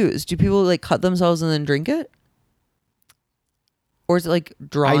blood used? Do people like cut themselves and then drink it? Or is it like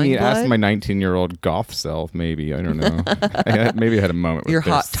drawing I need to blood? ask my 19-year-old goth self. Maybe I don't know. maybe I had a moment with Your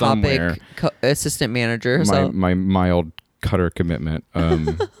this hot somewhere. topic assistant manager. herself. My mild cutter commitment.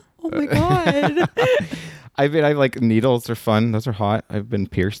 Oh my god! I like needles are fun. Those are hot. I've been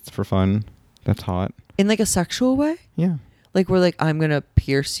pierced for fun. That's hot. In like a sexual way? Yeah. Like we're like, I'm gonna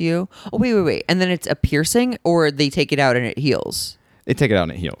pierce you. Oh wait. And then it's a piercing, or they take it out and it heals. They take it out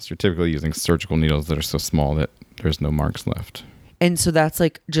and it heals. You're typically using surgical needles that are so small that there's no marks left. And so that's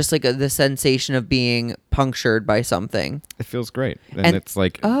like just like the sensation of being punctured by something. It feels great, and it's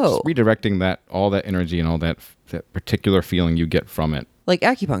like just redirecting all that energy and all that particular feeling you get from it. Like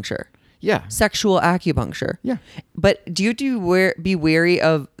acupuncture. Yeah. Sexual acupuncture. Yeah. But do you be wary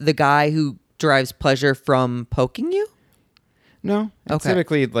of the guy who derives pleasure from poking you? No. Okay.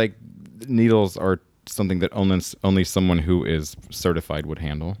 Typically, like needles are something that only someone who is certified would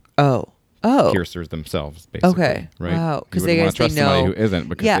handle. Oh. Piercers themselves, basically. Okay. Right. Wow. Because they want to trust somebody who isn't,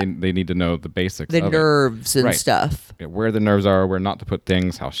 because they need to know the basics. The of nerves and right. stuff. Where the nerves are, where not to put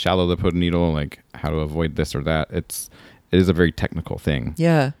things, how shallow to put a needle, like how to avoid this or that. It is a very technical thing.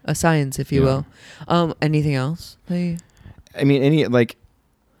 Yeah, a science, if you will. Anything else? I mean,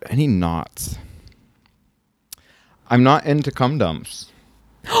 any knots. I'm not into cum dumps.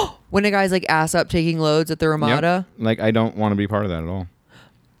 When a guy's like ass up taking loads at the Ramada? Yep. Like, I don't want to be part of that at all.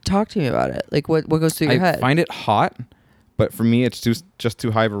 Talk to me about it. Like, what goes through your head? I find it hot, but for me, it's just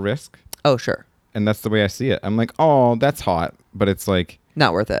too high of a risk. Oh, sure. And that's the way I see it. I'm like, oh, that's hot, but it's like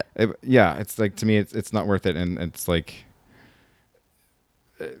not worth it. It's like, to me, it's not worth it, and it's like,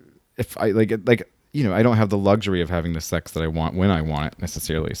 if I I don't have the luxury of having the sex that I want when I want it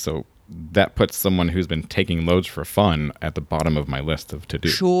necessarily. So that puts someone who's been taking loads for fun at the bottom of my list of to do.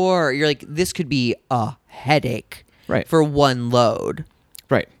 Sure, you're like, this could be a headache, right, for one load.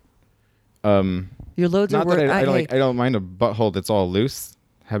 Right. Your loads not are worth. I don't mind a butthole that's all loose,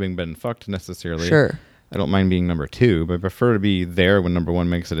 having been fucked necessarily. Sure. I don't mind being number 2, but I prefer to be there when number 1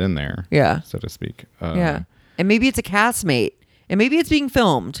 makes it in there. Yeah. So to speak. Yeah. And maybe it's a castmate, and maybe it's being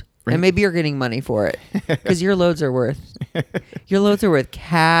filmed, right. And maybe you're getting money for it, because your loads are worth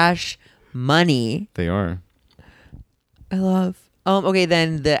cash money. They are. I love. Okay,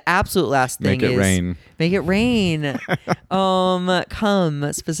 then the absolute last thing is rain. Make it rain.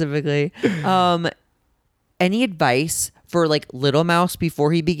 Come specifically. Any advice for like Little Mouse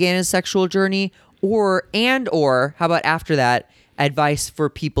before he began his sexual journey, or how about after that, advice for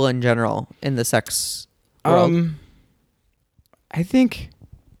people in general in the sex world? I think,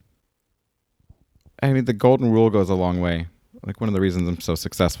 the golden rule goes a long way. Like, one of the reasons I'm so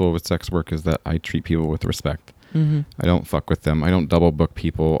successful with sex work is that I treat people with respect. Mm-hmm. I don't fuck with them. I don't double book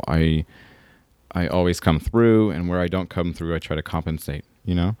people. I always come through, and where I don't come through, I try to compensate,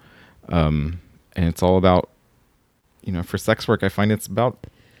 and it's all about, for sex work, I find it's about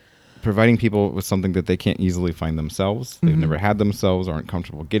providing people with something that they can't easily find themselves. They've never had themselves, aren't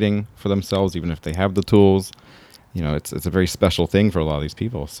comfortable getting for themselves, even if they have the tools. It's a very special thing for a lot of these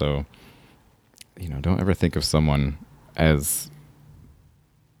people. So, don't ever think of someone as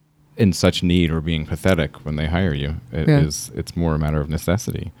in such need or being pathetic when they hire you. It's more a matter of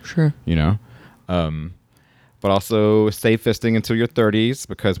necessity. Sure. But also stay fisting until your 30s,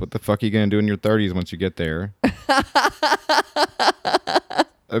 because what the fuck are you going to do in your 30s once you get there?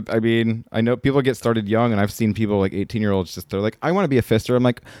 I mean, I know people get started young, and I've seen people like 18-year-olds they're like, I want to be a fister. I'm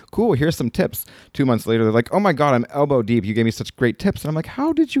like, cool, here's some tips. 2 months later, they're like, oh my God, I'm elbow deep. You gave me such great tips. And I'm like,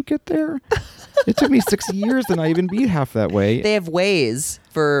 how did you get there? It took me 6 years to not even be half that way. They have ways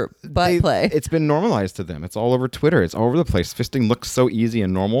for butt play. It's been normalized to them. It's all over Twitter. It's all over the place. Fisting looks so easy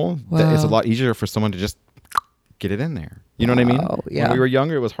and normal that it's a lot easier for someone to just get it in there. You know what I mean? Yeah. When we were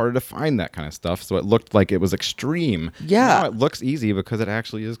younger, it was harder to find that kind of stuff, so it looked like it was extreme. Yeah. Now it looks easy because it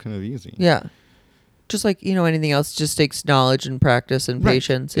actually is kind of easy. Yeah. Just like, anything else just takes knowledge and practice and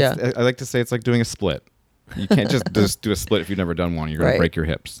patience. Yeah. I like to say it's like doing a split. You can't just do a split if you've never done one. You're going to break your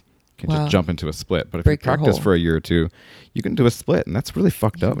hips. You can't just jump into a split. But if you practice for a year or two, you can do a split, and that's really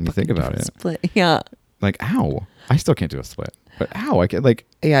fucked up when you think about it. Split. Yeah. Like, ow. I still can't do a split. But ow, I get like...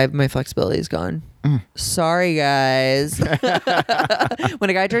 Yeah, my flexibility is gone. Sorry, guys. When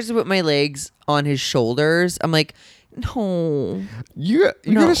a guy tries to put my legs on his shoulders, I'm like, no. You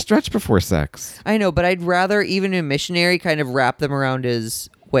gotta stretch before sex. I know, but I'd rather, even a missionary, kind of wrap them around his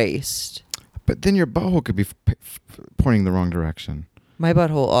waist. But then your butthole could be pointing the wrong direction. My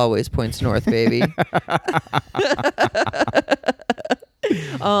butthole always points north, baby.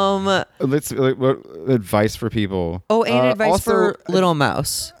 What advice for people? Oh, and advice for Little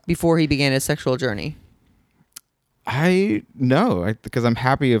Mouse before he began his sexual journey. I know, because I'm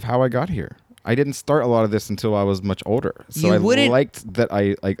happy of how I got here. I didn't start a lot of this until I was much older. So I liked that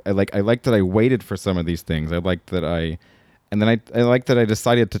I liked that I waited for some of these things. I liked that I liked that I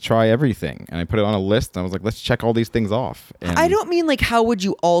decided to try everything, and I put it on a list, and I was like, let's check all these things off. And I don't mean like how would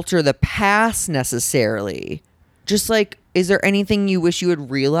you alter the past necessarily. Just like, is there anything you wish you had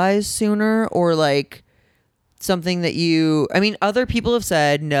realized sooner, or like something that other people have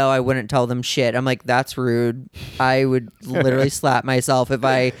said, no, I wouldn't tell them shit. I'm like, that's rude. I would literally slap myself if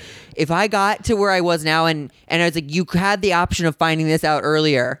I got to where I was now and I was like, you had the option of finding this out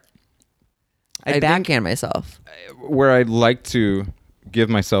earlier. I'd backhand myself. Where I'd like to give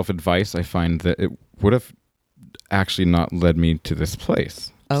myself advice, I find that it would have actually not led me to this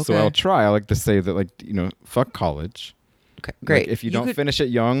place. Okay. So I'll try. I like to say that, fuck college. Okay, great. Like, if you don't finish it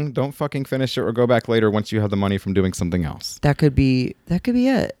young, don't fucking finish it or go back later once you have the money from doing something else. That could be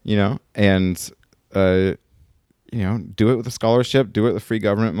it. And do it with a scholarship, do it with free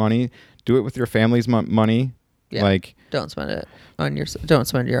government money, do it with your family's money. Yeah. Like, don't spend it on don't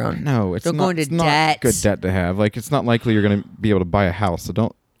spend your own. No, don't go into debt. Good debt to have. Like, it's not likely you're going to be able to buy a house, so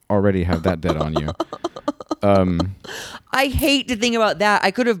don't already have that debt on you. I hate to think about that.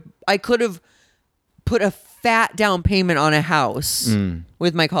 I could have put a fat down payment on a house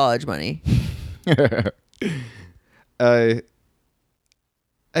with my college money. I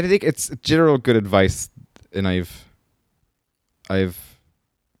think it's general good advice, and it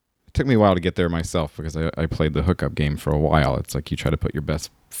took me a while to get there myself because I played the hookup game for a while. It's like you try to put your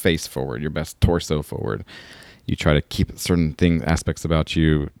best face forward, your best torso forward. You try to keep certain aspects about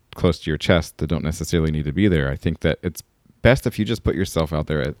you close to your chest that don't necessarily need to be there. I think that it's best if you just put yourself out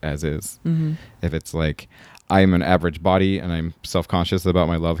there as is. Mm-hmm. If it's like, I'm an average body and I'm self-conscious about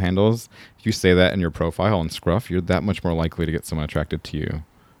my love handles, if you say that in your profile and scruff, you're that much more likely to get someone attracted to you,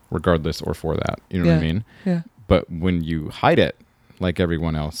 regardless or for that. You know what I mean? Yeah. But when you hide it, like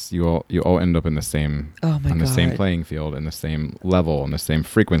everyone else, you all end up in the same the same playing field and the same level and the same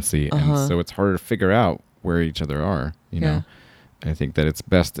frequency, and so it's harder to figure out where each other are. You know, I think that it's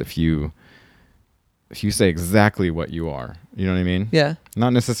best if you say exactly what you are. You know what I mean? Yeah.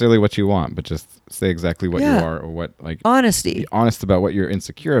 Not necessarily what you want, but just say exactly what you are, or what, like, honesty. Be honest about what you're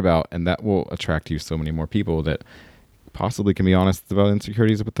insecure about, and that will attract you so many more people that possibly can be honest about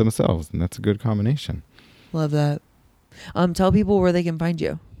insecurities with themselves, and that's a good combination. Love that. Tell people where they can find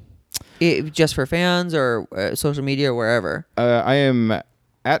you. Just for fans or social media or wherever. I am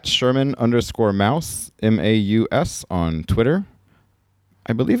at Sherman_Mouse, MAUS on Twitter.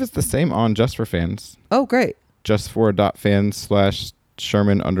 I believe it's the same on Just for Fans. Oh, great.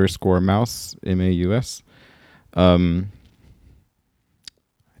 Justfor.fans/Sherman_Mouse, MAUS. I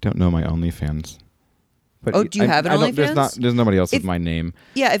don't know my OnlyFans. But do you have an OnlyFans? There's nobody else with my name.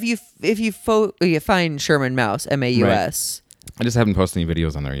 Yeah, if you find Sherman Mouse, MAUS. Right. I just haven't posted any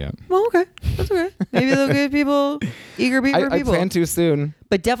videos on there yet. Well, okay. That's okay. Maybe they'll get people eager for people. I plan to soon.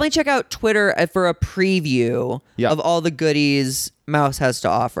 But definitely check out Twitter for a preview of all the goodies Mouse has to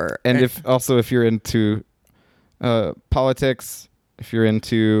offer. And if you're into politics, if you're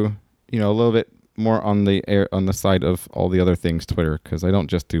into, a little bit more on the side of all the other things, Twitter, because I don't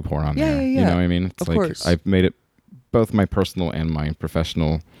just do porn on there. Yeah. You know what I mean? It's of course. I've made it both my personal and my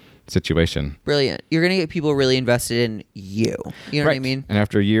professional situation. Brilliant. You're going to get people really invested in you. You know what I mean? And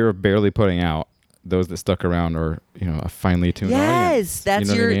after a year of barely putting out, those that stuck around are, a finely tuned Yes,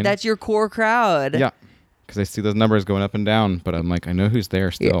 audience. that's your core crowd. Yeah, because I see those numbers going up and down, but I'm like, I know who's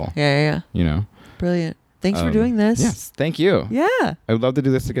there still. Yeah. Brilliant. Thanks for doing this. Yes, thank you. Yeah. I would love to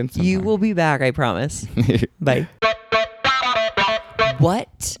do this again sometime. You will be back, I promise. Bye.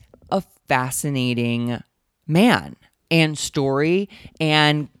 What a fascinating man and story.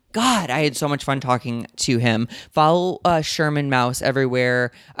 And God, I had so much fun talking to him. Follow Sherman Mouse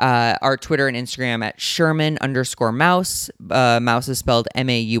everywhere. Our Twitter and Instagram at Sherman_Mouse. Mouse is spelled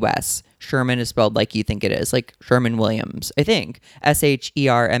MAUS. Sherman is spelled like you think it is, like Sherman Williams, I think.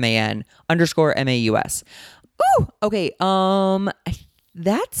 SHERMAN_MAUS. Ooh, okay.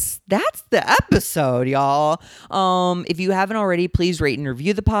 That's the episode, y'all. If you haven't already, please rate and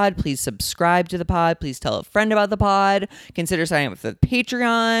review the pod. Please subscribe to the pod. Please tell a friend about the pod. Consider signing up for the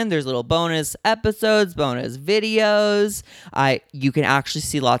Patreon. There's little bonus episodes, bonus videos. You can actually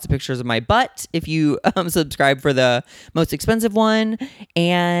see lots of pictures of my butt if you subscribe for the most expensive one.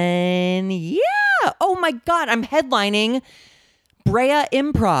 And yeah, oh my God, I'm headlining Brea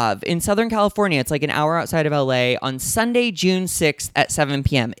Improv in Southern California. It's like an hour outside of LA on Sunday, June 6th at 7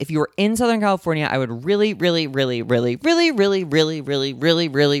 p.m. If you are in Southern California, I would really, really, really, really, really, really, really, really, really,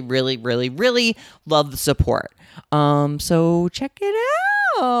 really, really, really, really love the support. So check it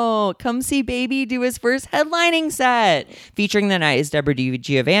out. Come see Baby do his first headlining set. Featuring the night is Deborah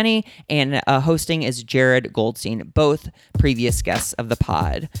DiGiovanni and hosting is Jared Goldstein, both previous guests of the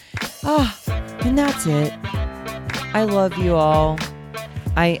pod. And that's it. I love you all.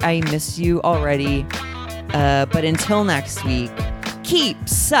 I miss you already. But until next week, keep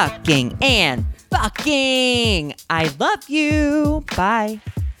sucking and fucking. I love you. Bye.